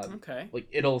 Okay. Like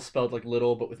It'll spelled like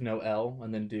little, but with no L,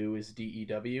 and then Do is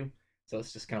DEW. So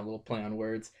it's just kind of a little play on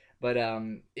words. But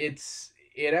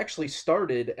it actually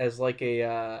started as like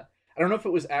I don't know if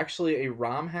it was actually a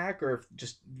ROM hack or if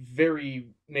just very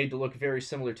made to look very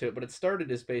similar to it, but it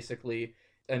started as basically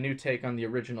a new take on the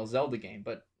original Zelda game,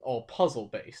 but all puzzle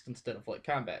based instead of like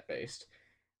combat based.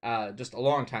 Just a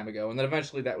long time ago, and then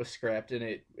eventually that was scrapped and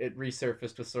it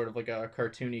resurfaced with sort of like a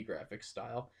cartoony graphic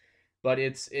style. But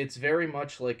it's very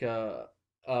much like a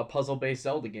puzzle based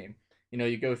Zelda game.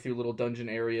 You go through little dungeon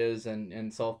areas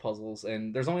and solve puzzles,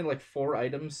 and there's only like 4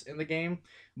 items in the game,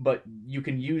 but you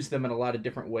can use them in a lot of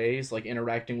different ways, like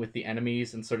interacting with the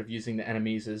enemies and sort of using the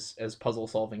enemies as puzzle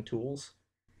solving tools.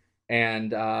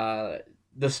 And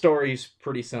the story's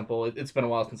pretty simple. It's been a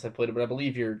while since I played it, but I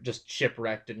believe you're just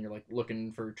shipwrecked and you're like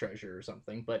looking for treasure or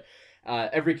something. But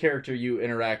every character you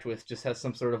interact with just has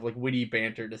some sort of like witty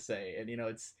banter to say, and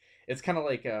it's kind of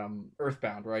like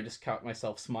Earthbound, where I just caught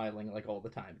myself smiling like all the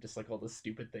time, just like all the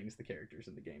stupid things the characters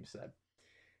in the game said.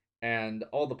 And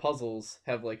all the puzzles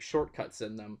have like shortcuts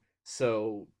in them,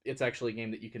 so it's actually a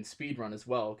game that you can speed run as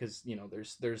well, because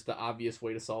there's the obvious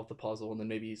way to solve the puzzle, and then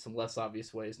maybe some less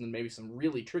obvious ways, and then maybe some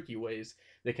really tricky ways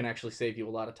that can actually save you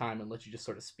a lot of time and let you just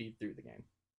sort of speed through the game.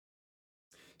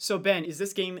 So Ben, is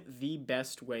this game the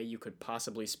best way you could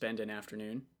possibly spend an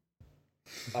afternoon?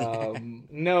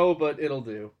 No, but it'll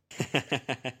do.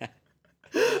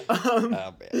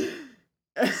 Oh man,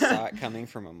 saw it coming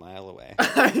from a mile away.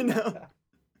 I know.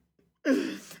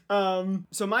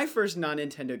 So my first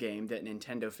non-Nintendo game that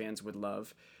Nintendo fans would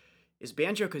love is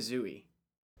Banjo-Kazooie.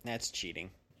 That's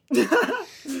cheating.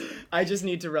 I just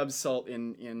need to rub salt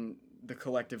in the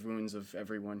collective wounds of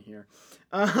everyone here.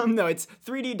 No, it's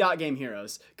 3D Dot Game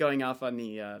Heroes, going off on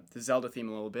the Zelda theme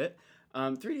a little bit.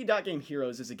 3D Dot Game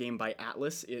Heroes is a game by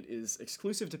Atlas. It is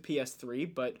exclusive to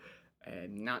PS3, but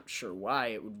I'm not sure why.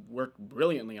 It would work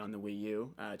brilliantly on the Wii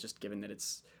U, just given that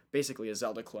it's basically a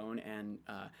Zelda clone, and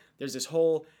there's this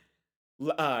whole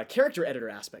character editor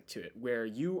aspect to it, where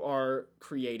you are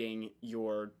creating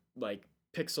your like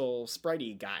pixel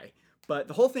spritey guy. But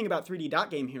the whole thing about 3D Dot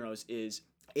Game Heroes is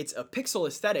it's a pixel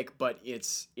aesthetic, but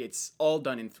it's all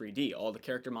done in 3D. All the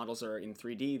character models are in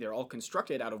 3D. They're all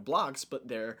constructed out of blocks, but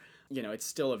they're, it's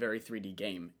still a very 3D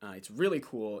game. It's really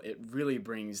cool. It really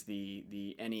brings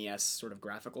the NES sort of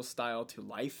graphical style to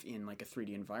life in like a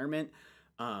 3D environment.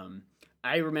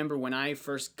 I remember when I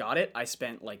first got it, I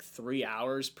spent like 3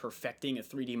 hours perfecting a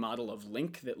 3D model of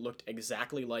Link that looked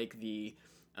exactly like the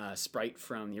sprite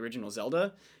from the original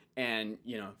Zelda. And,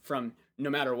 from no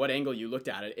matter what angle you looked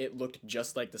at it, it looked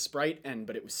just like the sprite,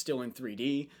 but it was still in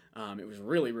 3D. It was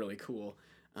really, really cool.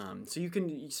 So you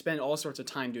can spend all sorts of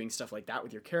time doing stuff like that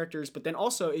with your characters, but then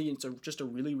also it's just a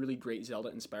really, really great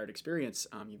Zelda-inspired experience.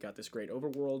 You've got this great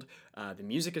overworld. The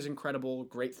music is incredible,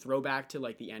 great throwback to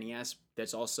like the NES.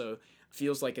 That's also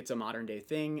feels like it's a modern day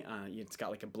thing. It's got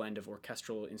like a blend of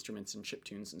orchestral instruments and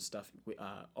chiptunes and stuff,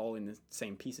 all in the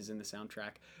same pieces in the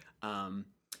soundtrack.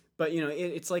 But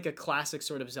it's like a classic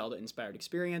sort of Zelda-inspired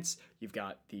experience. You've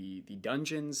got the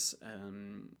dungeons;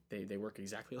 they work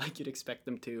exactly like you'd expect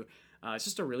them to. It's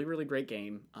just a really, really great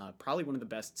game. Probably one of the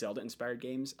best Zelda-inspired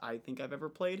games I think I've ever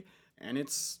played, and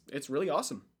it's really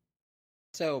awesome.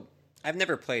 So I've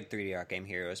never played 3D Art Game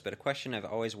Heroes, but a question I've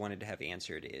always wanted to have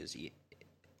answered is,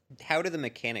 how do the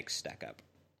mechanics stack up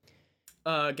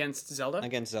against Zelda?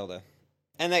 Against Zelda,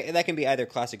 and that can be either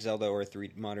classic Zelda or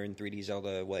modern 3D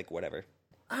Zelda, like whatever.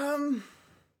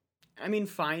 I mean,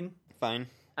 fine. Fine.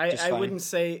 I wouldn't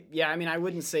say, I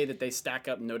wouldn't say that they stack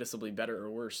up noticeably better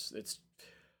or worse.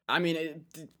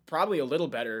 Probably a little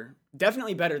better.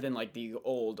 Definitely better than like the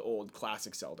old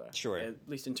classic Zelda. Sure. At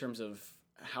least in terms of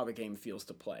how the game feels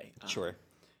to play. Sure.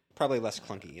 Probably less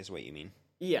clunky is what you mean.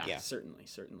 Yeah. Certainly.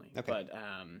 Okay. But,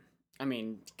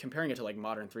 comparing it to like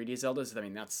modern 3D Zeldas,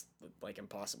 that's like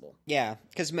impossible. Yeah,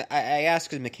 because I ask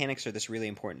because mechanics are this really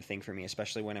important thing for me,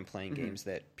 especially when I'm playing games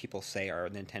that people say are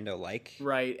Nintendo-like.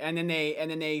 Right, and then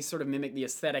they sort of mimic the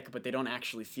aesthetic, but they don't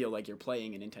actually feel like you're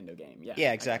playing a Nintendo game.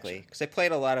 Yeah, exactly. Because I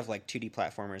played a lot of like 2D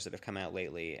platformers that have come out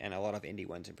lately, and a lot of indie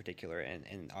ones in particular,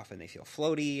 and often they feel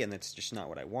floaty, and that's just not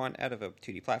what I want out of a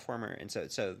 2D platformer. And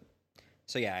so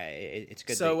yeah, it's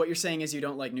good. So what you're saying is you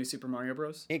don't like New Super Mario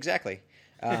Bros? Exactly.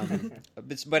 But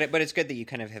it's good that you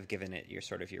kind of have given it your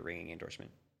ringing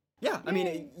endorsement. Yeah,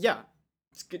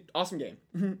 it's good, awesome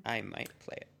game. I might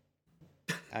play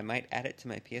it. I might add it to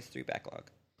my PS3 backlog.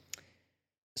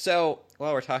 So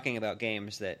while we're talking about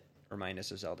games that remind us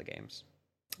of Zelda games,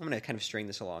 I'm going to kind of string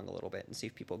this along a little bit and see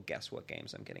if people guess what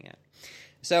games I'm getting at.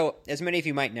 So, as many of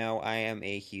you might know, I am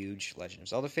a huge Legend of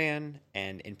Zelda fan,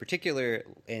 and in particular,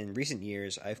 in recent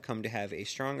years, I've come to have a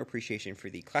strong appreciation for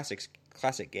the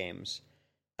classic games,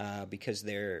 because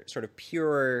they're sort of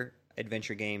pure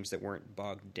adventure games that weren't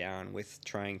bogged down with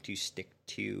trying to stick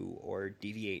to or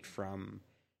deviate from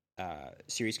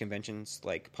series conventions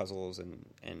like puzzles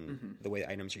and the way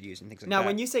items are used and things like that. Now,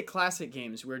 when you say classic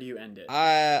games, where do you end it?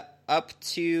 Up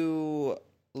to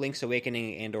Link's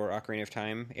Awakening and or Ocarina of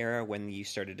Time era, when you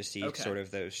started to see sort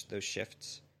of those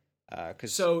shifts.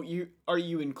 So are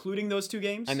you including those two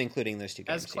games? I'm including those two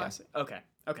games as classic. Yeah.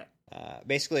 Okay.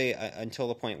 Basically, until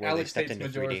the point where Alex they stepped into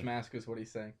Majora's 3D. Mask is what he's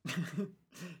saying.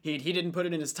 He didn't put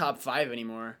it in his top 5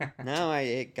 anymore. No,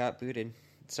 it got booted.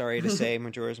 Sorry to say,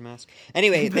 Majora's Mask.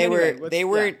 Anyway,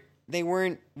 they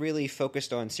weren't really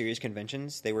focused on series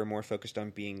conventions. They were more focused on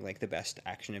being like the best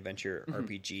action adventure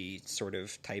RPG sort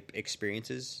of type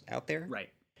experiences out there. Right.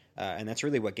 And that's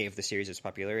really what gave the series its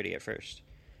popularity at first.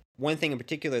 One thing in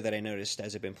particular that I noticed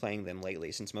as I've been playing them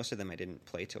lately, since most of them I didn't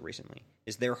play till recently,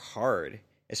 is they're hard,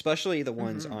 especially the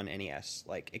ones on NES.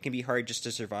 Like, it can be hard just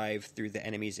to survive through the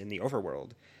enemies in the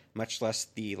overworld, much less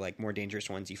the like more dangerous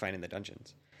ones you find in the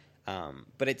dungeons.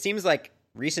 But it seems like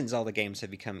recent Zelda games have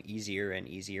become easier and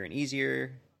easier and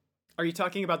easier. Are you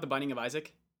talking about The Binding of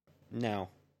Isaac? No.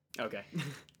 Okay.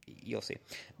 You'll see.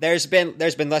 There's been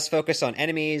less focus on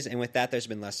enemies, and with that, there's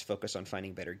been less focus on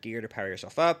finding better gear to power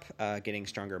yourself up, getting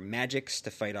stronger magics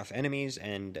to fight off enemies,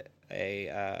 and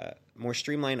a more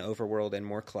streamlined overworld and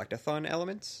more collectathon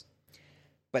elements.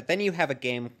 But then you have a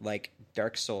game like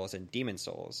Dark Souls and Demon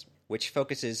Souls, which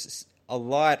focuses a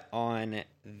lot on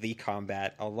the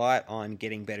combat, a lot on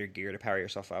getting better gear to power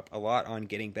yourself up, a lot on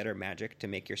getting better magic to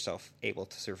make yourself able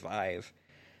to survive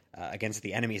against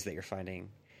the enemies that you're finding.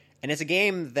 And it's a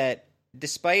game that,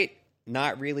 despite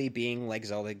not really being like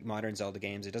modern Zelda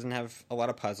games, it doesn't have a lot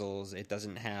of puzzles, it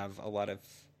doesn't have a lot of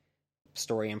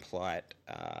story and plot.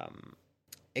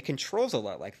 It controls a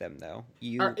lot like them, though.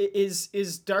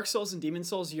 Is Dark Souls and Demon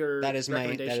Souls your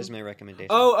recommendation? That is my recommendation.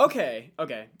 Oh, okay.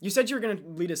 You said you were going to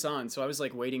lead us on, so I was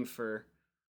like waiting for...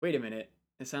 Wait a minute.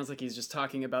 It sounds like he's just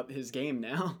talking about his game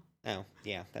now. Oh,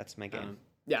 yeah, that's my game.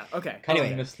 Yeah, okay.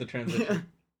 Colin missed the transition.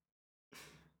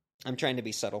 I'm trying to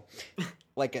be subtle.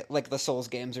 like the Souls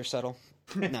games are subtle.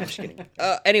 No, I'm just kidding.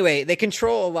 Anyway, they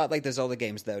control a lot like the Zelda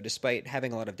games, though, despite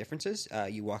having a lot of differences.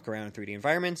 You walk around in 3D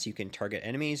environments. You can target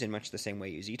enemies in much the same way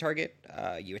you Z-target.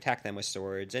 You attack them with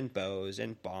swords and bows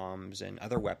and bombs and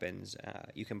other weapons.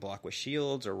 You can block with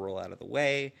shields or roll out of the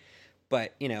way.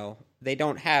 But, they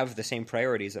don't have the same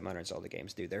priorities that modern Zelda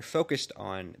games do. They're focused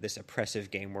on this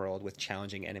oppressive game world with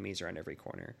challenging enemies around every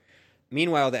corner.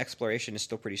 Meanwhile, the exploration is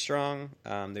still pretty strong.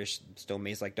 There's still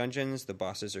maze-like dungeons. The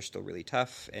bosses are still really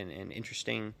tough and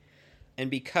interesting.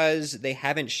 And because they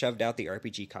haven't shoved out the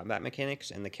RPG combat mechanics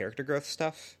and the character growth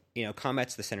stuff,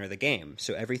 combat's the center of the game.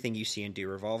 So everything you see and do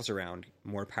revolves around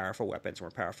more powerful weapons, more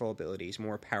powerful abilities,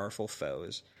 more powerful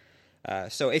foes.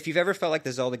 So if you've ever felt like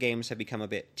the Zelda games have become a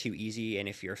bit too easy, and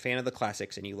if you're a fan of the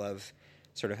classics and you love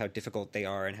sort of how difficult they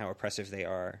are and how oppressive they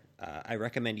are, I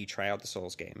recommend you try out the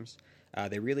Souls games.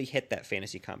 They really hit that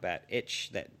fantasy combat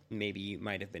itch that maybe you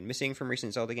might have been missing from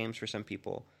recent Zelda games for some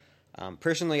people.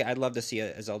 Personally, I'd love to see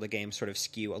a Zelda game sort of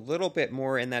skew a little bit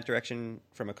more in that direction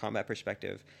from a combat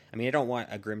perspective. I mean, I don't want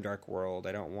a grimdark world.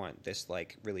 I don't want this,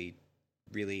 really,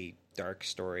 really dark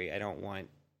story. I don't want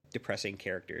depressing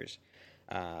characters.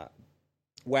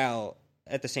 While,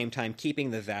 at the same time,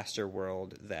 keeping the vaster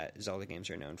world that Zelda games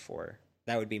are known for.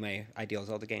 That would be my ideal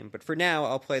Zelda game. But for now,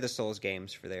 I'll play the Souls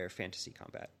games for their fantasy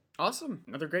combat. Awesome.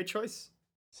 Another great choice.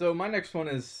 So my next one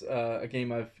is a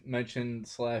game I've mentioned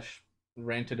 /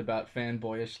 ranted about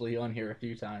fanboyishly on here a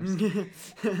few times.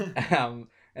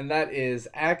 And that is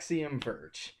Axiom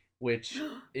Verge, which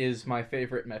is my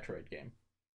favorite Metroid game.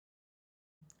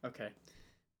 Okay.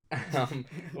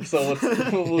 So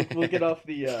we'll get off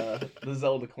the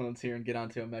Zelda clones here and get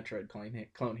onto a Metroid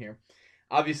clone here.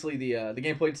 Obviously, the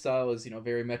gameplay style is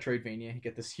very Metroidvania. You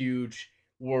get this huge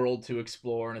world to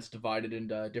explore, and it's divided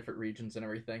into different regions and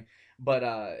everything. But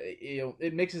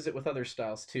it mixes it with other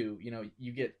styles too.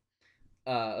 You get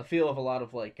a feel of a lot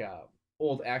of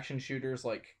old action shooters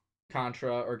like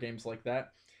Contra or games like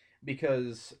that,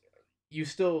 because you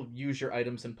still use your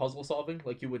items in puzzle solving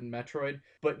like you would in Metroid,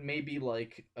 but maybe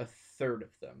a third of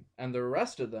them, and the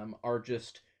rest of them are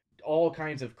just all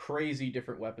kinds of crazy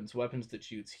different weapons that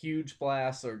shoots huge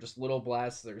blasts or just little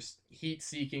blasts. There's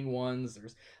heat-seeking ones,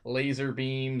 there's laser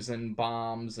beams and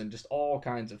bombs and just all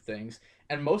kinds of things,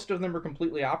 and most of them are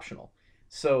completely optional.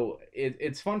 So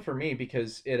it's fun for me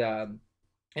because it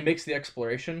makes the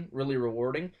exploration really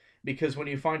rewarding, because when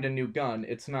you find a new gun,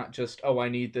 it's not just, oh, I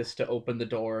need this to open the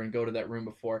door and go to that room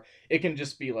before. It can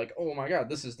just be like, oh my god,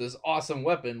 this is this awesome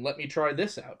weapon, let me try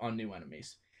this out on new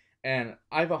enemies. And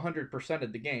I've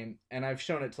 100%ed the game, and I've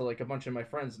shown it to a bunch of my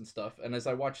friends and stuff, and as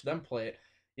I watch them play it,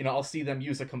 I'll see them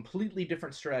use a completely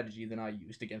different strategy than I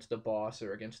used against a boss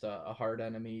or against a hard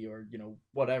enemy or,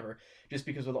 whatever. Just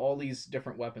because with all these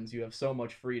different weapons, you have so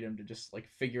much freedom to just,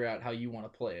 figure out how you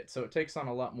want to play it. So it takes on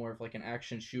a lot more of, an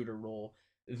action shooter role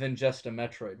than just a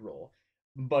Metroid role.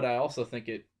 But I also think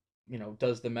it,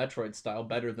 does the Metroid style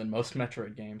better than most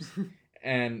Metroid games.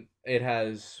 And it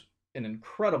has an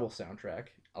incredible soundtrack.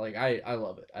 I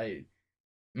love it.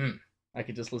 I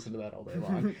could just listen to that all day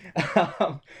long.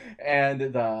 And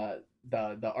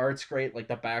the art's great.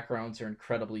 The backgrounds are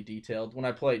incredibly detailed. When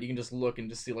I play it, you can just look and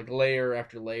just see layer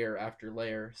after layer after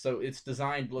layer. So it's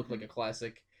designed to look like a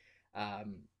classic,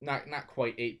 not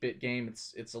quite 8-bit game.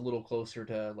 It's a little closer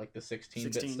to the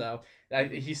 16-bit style.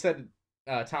 He said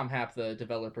Tom Happ, the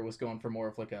developer, was going for more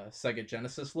of a Sega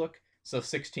Genesis look. So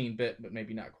 16-bit, but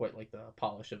maybe not quite the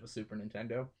polish of a Super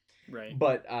Nintendo. Right.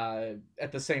 But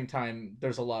at the same time,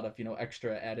 there's a lot of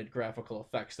extra added graphical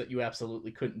effects that you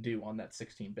absolutely couldn't do on that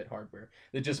 16-bit hardware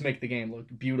that just make the game look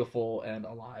beautiful and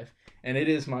alive. And it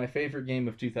is my favorite game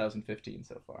of 2015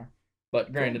 so far.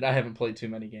 But granted, I haven't played too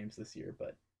many games this year,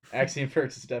 but Axiom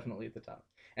Verge is definitely at the top.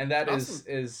 And that awesome.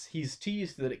 is he's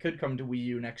teased that it could come to Wii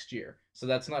U next year. So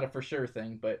that's not a for sure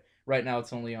thing, but right now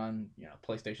it's only on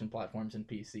PlayStation platforms and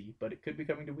PC, but it could be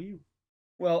coming to Wii U.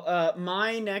 Well,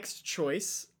 my next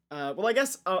choice, I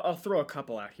guess I'll throw a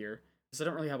couple out here, because I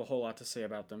don't really have a whole lot to say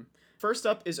about them. First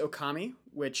up is Okami,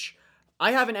 which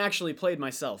I haven't actually played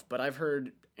myself, but I've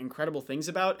heard incredible things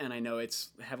about, and I know it's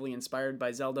heavily inspired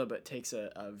by Zelda, but takes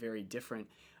a very different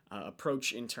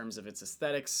approach in terms of its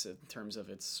aesthetics, in terms of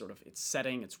its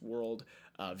setting, its world,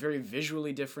 very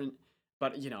visually different.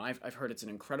 But I've heard it's an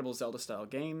incredible Zelda-style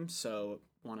game, so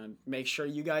want to make sure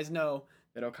you guys know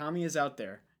that Okami is out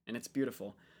there and it's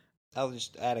beautiful. I'll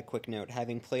just add a quick note.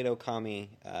 Having played Okami,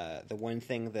 the one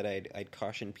thing that I'd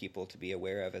caution people to be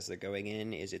aware of as they're going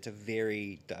in is it's a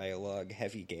very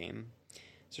dialogue-heavy game.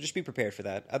 So just be prepared for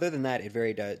that. Other than that,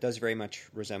 it does very much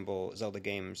resemble Zelda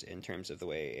games in terms of the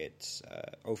way its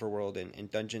overworld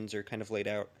and dungeons are kind of laid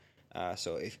out.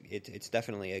 So it's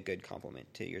definitely a good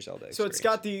complement to your Zelda experience. So it's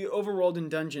got the overworld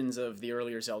and dungeons of the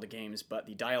earlier Zelda games, but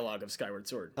the dialogue of Skyward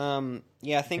Sword.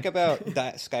 Yeah, think about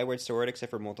that Skyward Sword, except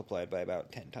for multiplied by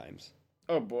about 10 times.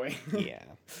 Oh boy. Yeah.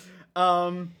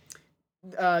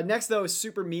 Next though is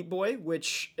Super Meat Boy,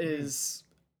 which is,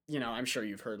 I'm sure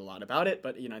you've heard a lot about it,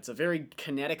 but it's a very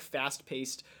kinetic,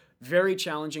 fast-paced, very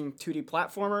challenging 2D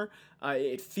platformer.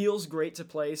 It feels great to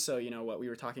play. So what we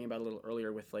were talking about a little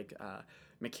earlier with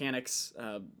mechanics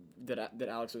that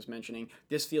Alex was mentioning.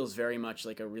 This feels very much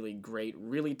like a really great,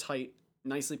 really tight,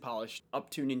 nicely polished, up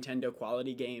to Nintendo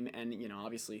quality game, and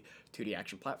obviously 2D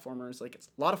action platformers. It's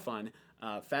a lot of fun,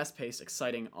 fast-paced,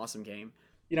 exciting, awesome game.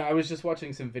 I was just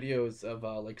watching some videos of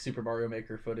Super Mario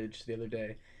Maker footage the other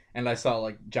day, and I saw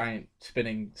giant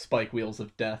spinning spike wheels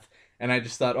of death, and I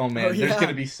just thought, oh man, there's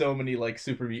gonna be so many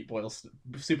Super Meat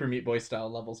Boy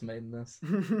style levels made in this.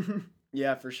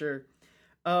 Yeah, for sure.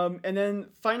 And then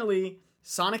finally,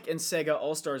 Sonic and Sega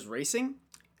All-Stars Racing,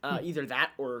 either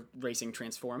that or Racing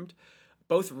Transformed.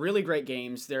 Both really great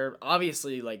games. They're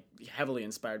obviously heavily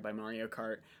inspired by Mario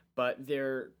Kart, but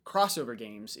they're crossover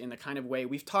games in the kind of way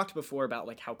we've talked before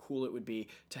about how cool it would be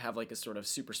to have a sort of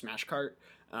Super Smash Kart.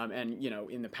 And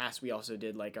in the past we also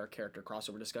did our character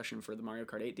crossover discussion for the Mario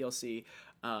Kart 8 DLC.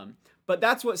 But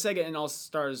that's what Sega and All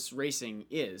Stars Racing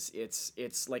is. It's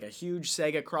a huge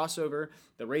Sega crossover.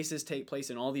 The races take place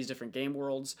in all these different game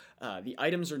worlds. The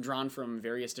items are drawn from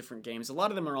various different games. A lot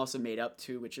of them are also made up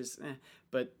too, which is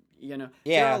but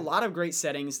there are a lot of great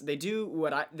settings. They do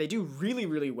they do really,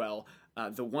 really well.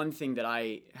 The one thing that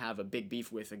I have a big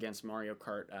beef with against Mario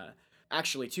Kart,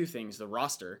 actually two things: the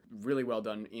roster, really well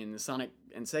done in the Sonic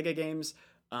and Sega games,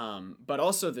 but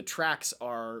also the tracks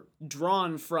are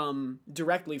drawn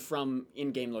directly from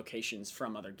in-game locations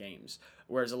from other games.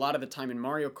 Whereas a lot of the time in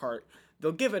Mario Kart,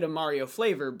 they'll give it a Mario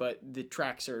flavor, but the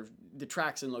tracks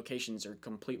and locations are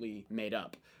completely made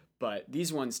up. But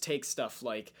these ones take stuff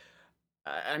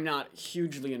I'm not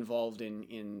hugely involved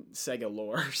in Sega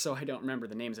lore, so I don't remember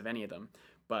the names of any of them.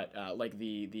 But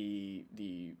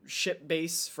the ship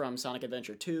base from Sonic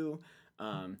Adventure 2,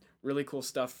 really cool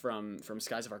stuff from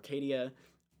Skies of Arcadia,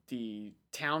 the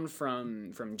town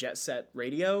from Jet Set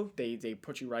Radio, they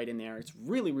put you right in there. It's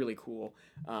really, really cool.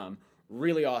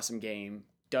 Really awesome game.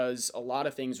 Does a lot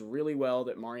of things really well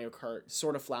that Mario Kart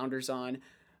sort of flounders on.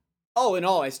 All in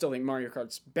all, I still think Mario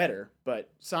Kart's better, but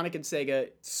Sonic and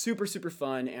Sega, super, super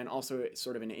fun, and also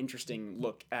sort of an interesting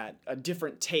look at a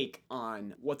different take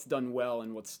on what's done well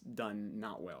and what's done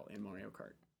not well in Mario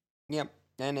Kart. Yep,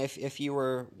 and if you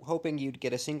were hoping you'd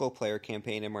get a single-player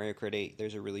campaign in Mario Kart 8,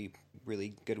 there's a really,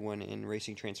 really good one in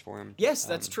Racing Transformed. Yes,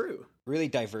 that's true. Really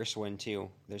diverse one, too.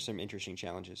 There's some interesting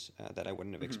challenges that I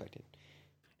wouldn't have expected.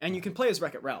 And you can play as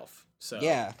Wreck-It Ralph. So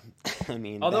yeah, I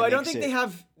mean, although I don't think they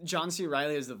have John C.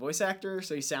 Reilly as the voice actor,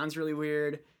 so he sounds really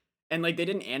weird, and they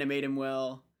didn't animate him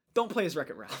well. Don't play as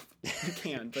Wreck-It Ralph. You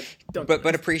can, but don't.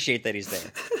 But appreciate that he's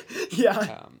there.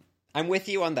 Yeah. I'm with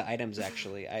you on the items.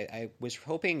 Actually, I was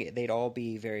hoping they'd all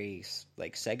be very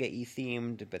Sega-y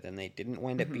themed, but then they didn't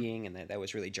wind up being, and that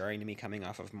was really jarring to me coming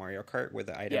off of Mario Kart, where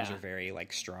the items are very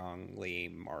strongly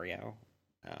Mario.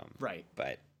 Right.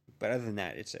 But other than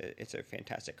that, it's a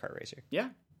fantastic kart racer. Yeah.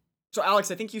 So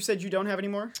Alex, I think you said you don't have any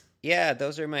more? Yeah,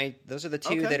 those are the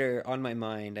two that are on my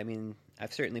mind. I mean,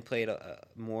 I've certainly played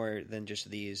more than just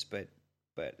these, but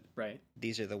right.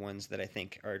 These are the ones that I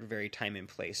think are very time and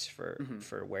place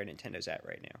for where Nintendo's at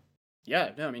right now.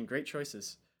 Yeah, no, I mean, great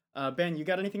choices. Ben, you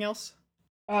got anything else?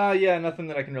 Yeah, nothing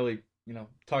that I can really,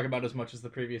 talk about as much as the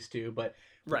previous two, but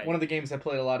one of the games I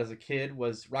played a lot as a kid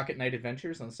was Rocket Knight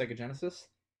Adventures on Sega Genesis.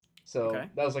 So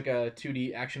that was a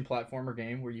 2D action platformer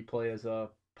game where you play as a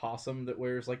possum that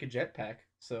wears a jetpack.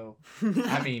 So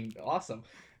I mean, awesome.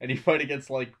 And you fight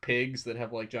against pigs that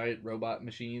have giant robot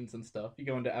machines and stuff. You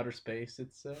go into outer space.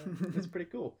 It's pretty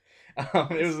cool.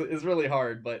 It was really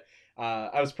hard, but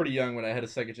I was pretty young when I had a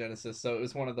Sega Genesis, so it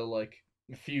was one of the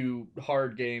few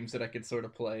hard games that I could sort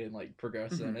of play and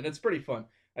progress in, and it's pretty fun.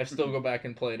 I still go back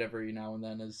and play it every now and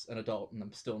then as an adult, and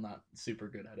I'm still not super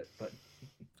good at it, but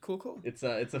cool. It's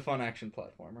a fun action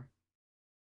platformer.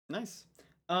 Nice.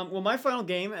 Well, my final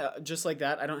game, just like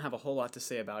that, I don't have a whole lot to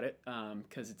say about it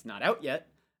because it's not out yet,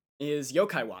 is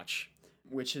Yokai Watch,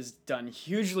 which has done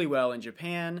hugely well in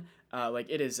Japan.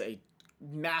 It is a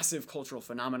massive cultural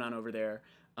phenomenon over there.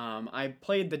 I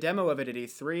played the demo of it at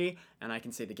E3, and I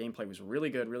can say the gameplay was really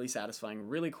good, really satisfying,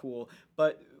 really cool.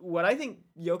 But what I think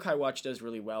Yokai Watch does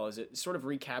really well is it sort of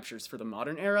recaptures for the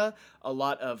modern era a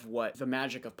lot of what the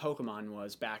magic of Pokemon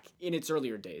was back in its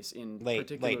earlier days, in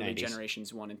particularly late 90s.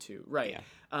 generations 1 and 2. Right.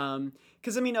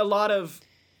 Because, I mean, a lot of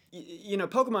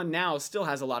Pokemon Now still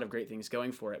has a lot of great things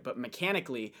going for it, but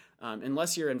mechanically,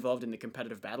 unless you're involved in the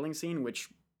competitive battling scene, which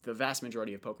the vast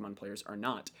majority of Pokemon players are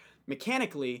not,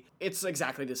 mechanically, it's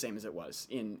exactly the same as it was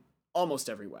in almost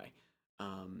every way.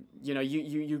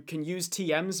 You can use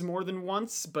TMs more than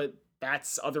once, but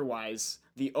that's otherwise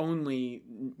the only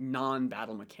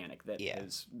non-battle mechanic that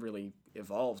has really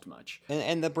evolved much.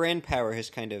 And the brand power has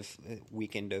kind of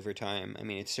weakened over time. I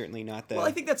mean, it's certainly not the... Well,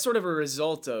 I think that's sort of a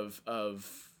result of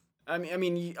I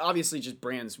mean, obviously just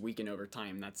brands weaken over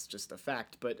time. That's just a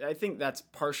fact. But I think that's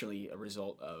partially a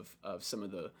result of some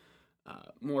of the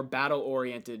more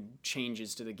battle-oriented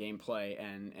changes to the gameplay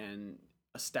and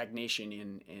a stagnation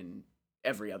in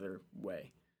every other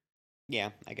way.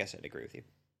 Yeah, I guess I'd agree with you.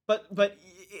 But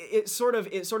it sort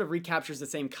of recaptures the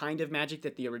same kind of magic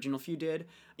that the original few did,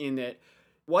 in that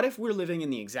what if we're living in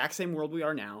the exact same world we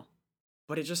are now,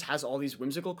 but it just has all these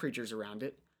whimsical creatures around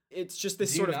it? It's just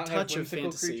this sort of touch of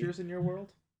fantasy. Creatures in your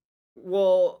world?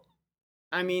 Well,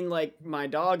 I mean, like, my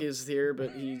dog is here,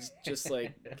 but he's just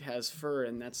like has fur,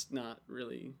 and that's not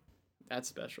really that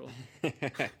special.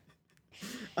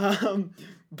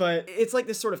 But it's like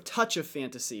this sort of touch of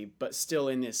fantasy, but still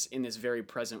in this very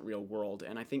present real world.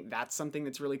 And I think that's something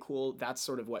that's really cool. That's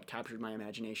sort of what captured my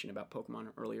imagination about Pokemon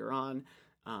earlier on.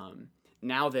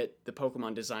 Now that the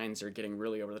Pokemon designs are getting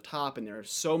really over the top and there are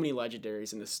so many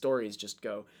legendaries and the stories just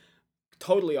go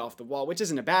totally off the wall, which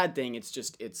isn't a bad thing. It's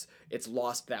just, it's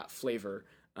lost that flavor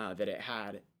that it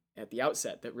had at the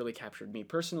outset that really captured me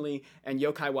personally, and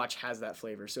Yokai Watch has that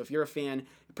flavor. So if you're a fan,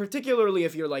 particularly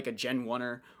if you're like a Gen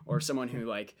 1er or someone who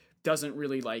like doesn't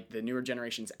really like the newer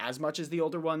generations as much as the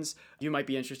older ones, you might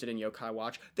be interested in Yokai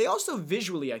Watch. They also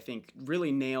visually, I think,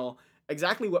 really nail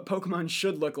exactly what Pokemon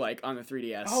should look like on the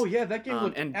 3DS. Oh yeah, that game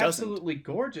looked absolutely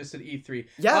gorgeous at E3.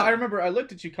 Yeah. I remember I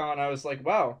looked at you, Colin, and I was like,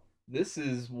 wow, this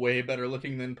is way better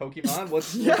looking than Pokemon.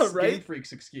 What's right? Game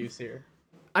Freak's excuse here?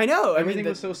 I know. Everything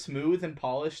was so smooth and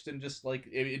polished, and just like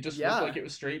it just looked like it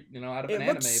was straight, out of an anime.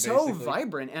 It looked so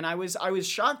vibrant, and I was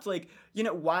shocked. Like,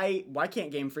 why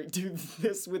can't Game Freak do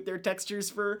this with their textures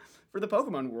for the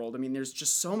Pokemon world? I mean, there's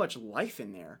just so much life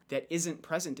in there that isn't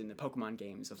present in the Pokemon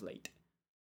games of late,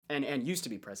 and used to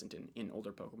be present in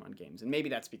older Pokemon games. And maybe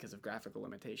that's because of graphical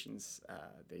limitations.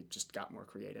 They just got more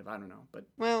creative. I don't know, but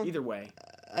either way,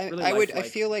 I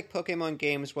feel like Pokemon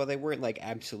games, while they weren't like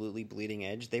absolutely bleeding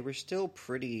edge, they were still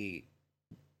pretty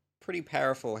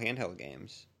powerful handheld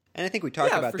games. And I think we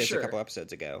talked about this a couple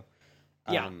episodes ago.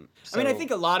 Yeah, I mean, I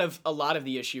think a lot of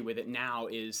the issue with it now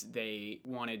is they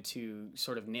wanted to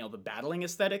sort of nail the battling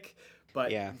aesthetic, but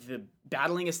the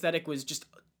battling aesthetic was just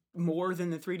more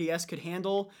than the 3DS could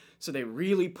handle, so they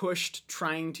really pushed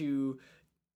trying to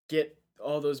get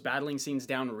all those battling scenes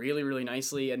down really, really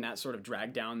nicely, and that sort of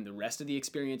dragged down the rest of the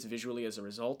experience visually as a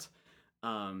result,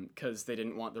 because they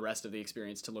didn't want the rest of the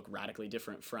experience to look radically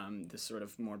different from the sort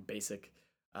of more basic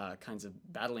kinds of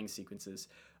battling sequences.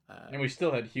 And we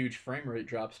still had huge frame rate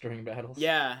drops during battles.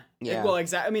 Yeah. Well,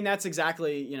 exactly. I mean, that's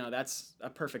exactly, that's a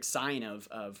perfect sign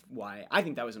of why I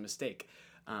think that was a mistake.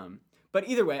 But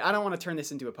either way, I don't want to turn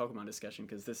this into a Pokemon discussion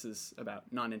because this is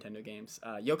about non-Nintendo games.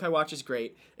 Yokai Watch is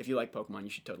great. If you like Pokemon, you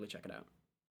should totally check it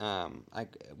out.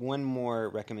 One more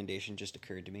recommendation just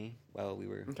occurred to me while we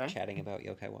were chatting about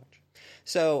Yokai Watch.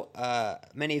 So, as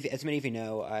many of you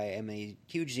know, I am a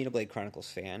huge Xenoblade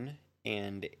Chronicles fan,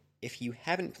 and if you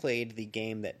haven't played the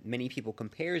game that many people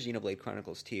compare Xenoblade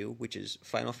Chronicles to, which is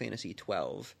Final Fantasy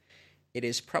XII, it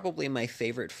is probably my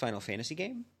favorite Final Fantasy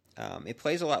game. It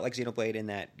plays a lot like Xenoblade in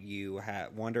that you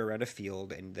wander around a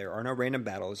field and there are no random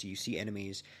battles. You see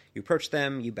enemies, you approach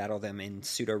them, you battle them in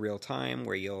pseudo-real time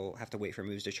where you'll have to wait for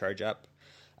moves to charge up.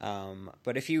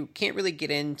 But if you can't really get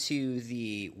into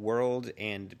the world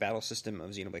and battle system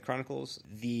of Xenoblade Chronicles,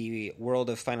 the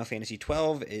world of Final Fantasy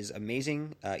XII is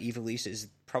amazing. Ivalice is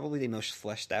probably the most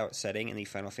fleshed out setting in the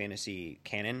Final Fantasy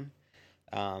canon,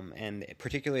 and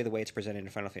particularly the way it's presented in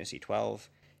Final Fantasy XII.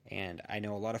 And I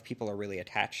know a lot of people are really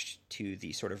attached to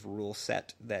the sort of rule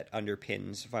set that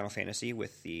underpins Final Fantasy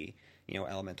with the,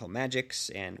 elemental magics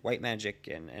and white magic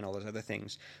and all those other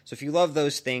things. So if you love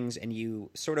those things and you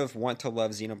sort of want to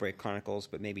love Xenoblade Chronicles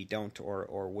but maybe don't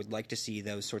or would like to see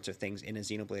those sorts of things in a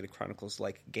Xenoblade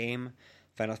Chronicles-like game,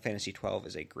 Final Fantasy XII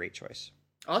is a great choice.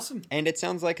 Awesome. And it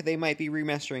sounds like they might be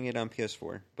remastering it on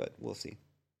PS4, but we'll see.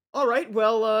 All right,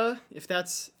 well, if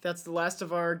that's the last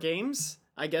of our games,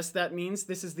 I guess that means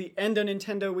this is the end of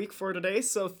Nintendo Week for today,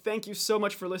 so thank you so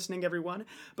much for listening, everyone.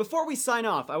 Before we sign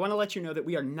off, I want to let you know that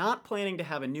we are not planning to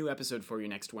have a new episode for you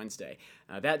next Wednesday.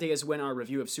 That day is when our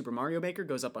review of Super Mario Maker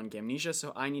goes up on Gamnesia,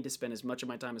 so I need to spend as much of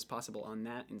my time as possible on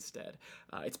that instead.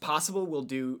 It's possible we'll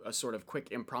do a sort of quick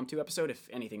impromptu episode if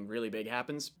anything really big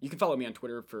happens. You can follow me on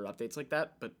Twitter for updates like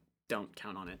that, but don't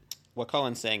count on it. What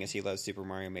Colin's saying is he loves Super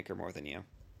Mario Maker more than you.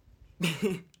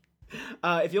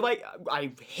 If you like,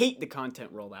 I hate the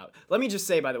content rollout. Let me just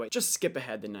say, by the way, just skip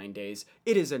ahead the 9 days.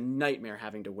 It is a nightmare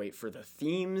having to wait for the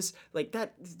themes. Like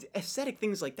that, aesthetic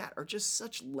things like that are just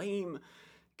such lame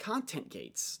content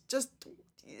gates. Just,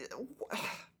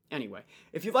 anyway,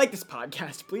 if you like this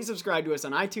podcast, please subscribe to us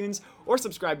on iTunes or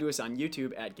subscribe to us on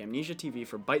YouTube at Gamnesia TV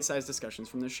for bite-sized discussions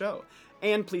from the show.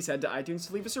 And please head to iTunes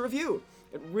to leave us a review.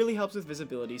 It really helps with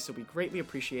visibility, so we greatly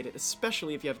appreciate it,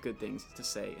 especially if you have good things to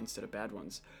say instead of bad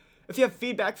ones. If you have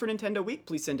feedback for Nintendo Week,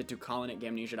 please send it to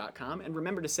colin@gamnesia.com, and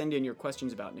remember to send in your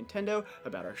questions about Nintendo,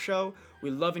 about our show. We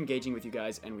love engaging with you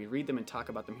guys, and we read them and talk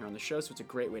about them here on the show, so it's a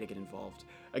great way to get involved.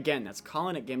 Again, that's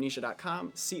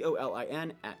colin@gamnesia.com,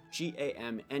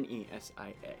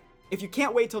 COLIN@GAMNESIA. If you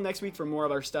can't wait till next week for more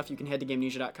of our stuff, you can head to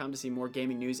GameNesia.com to see more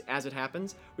gaming news as it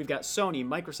happens. We've got Sony,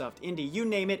 Microsoft, Indie, you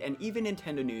name it, and even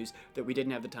Nintendo news that we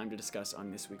didn't have the time to discuss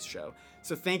on this week's show.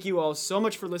 So thank you all so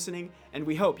much for listening, and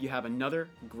we hope you have another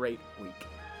great week.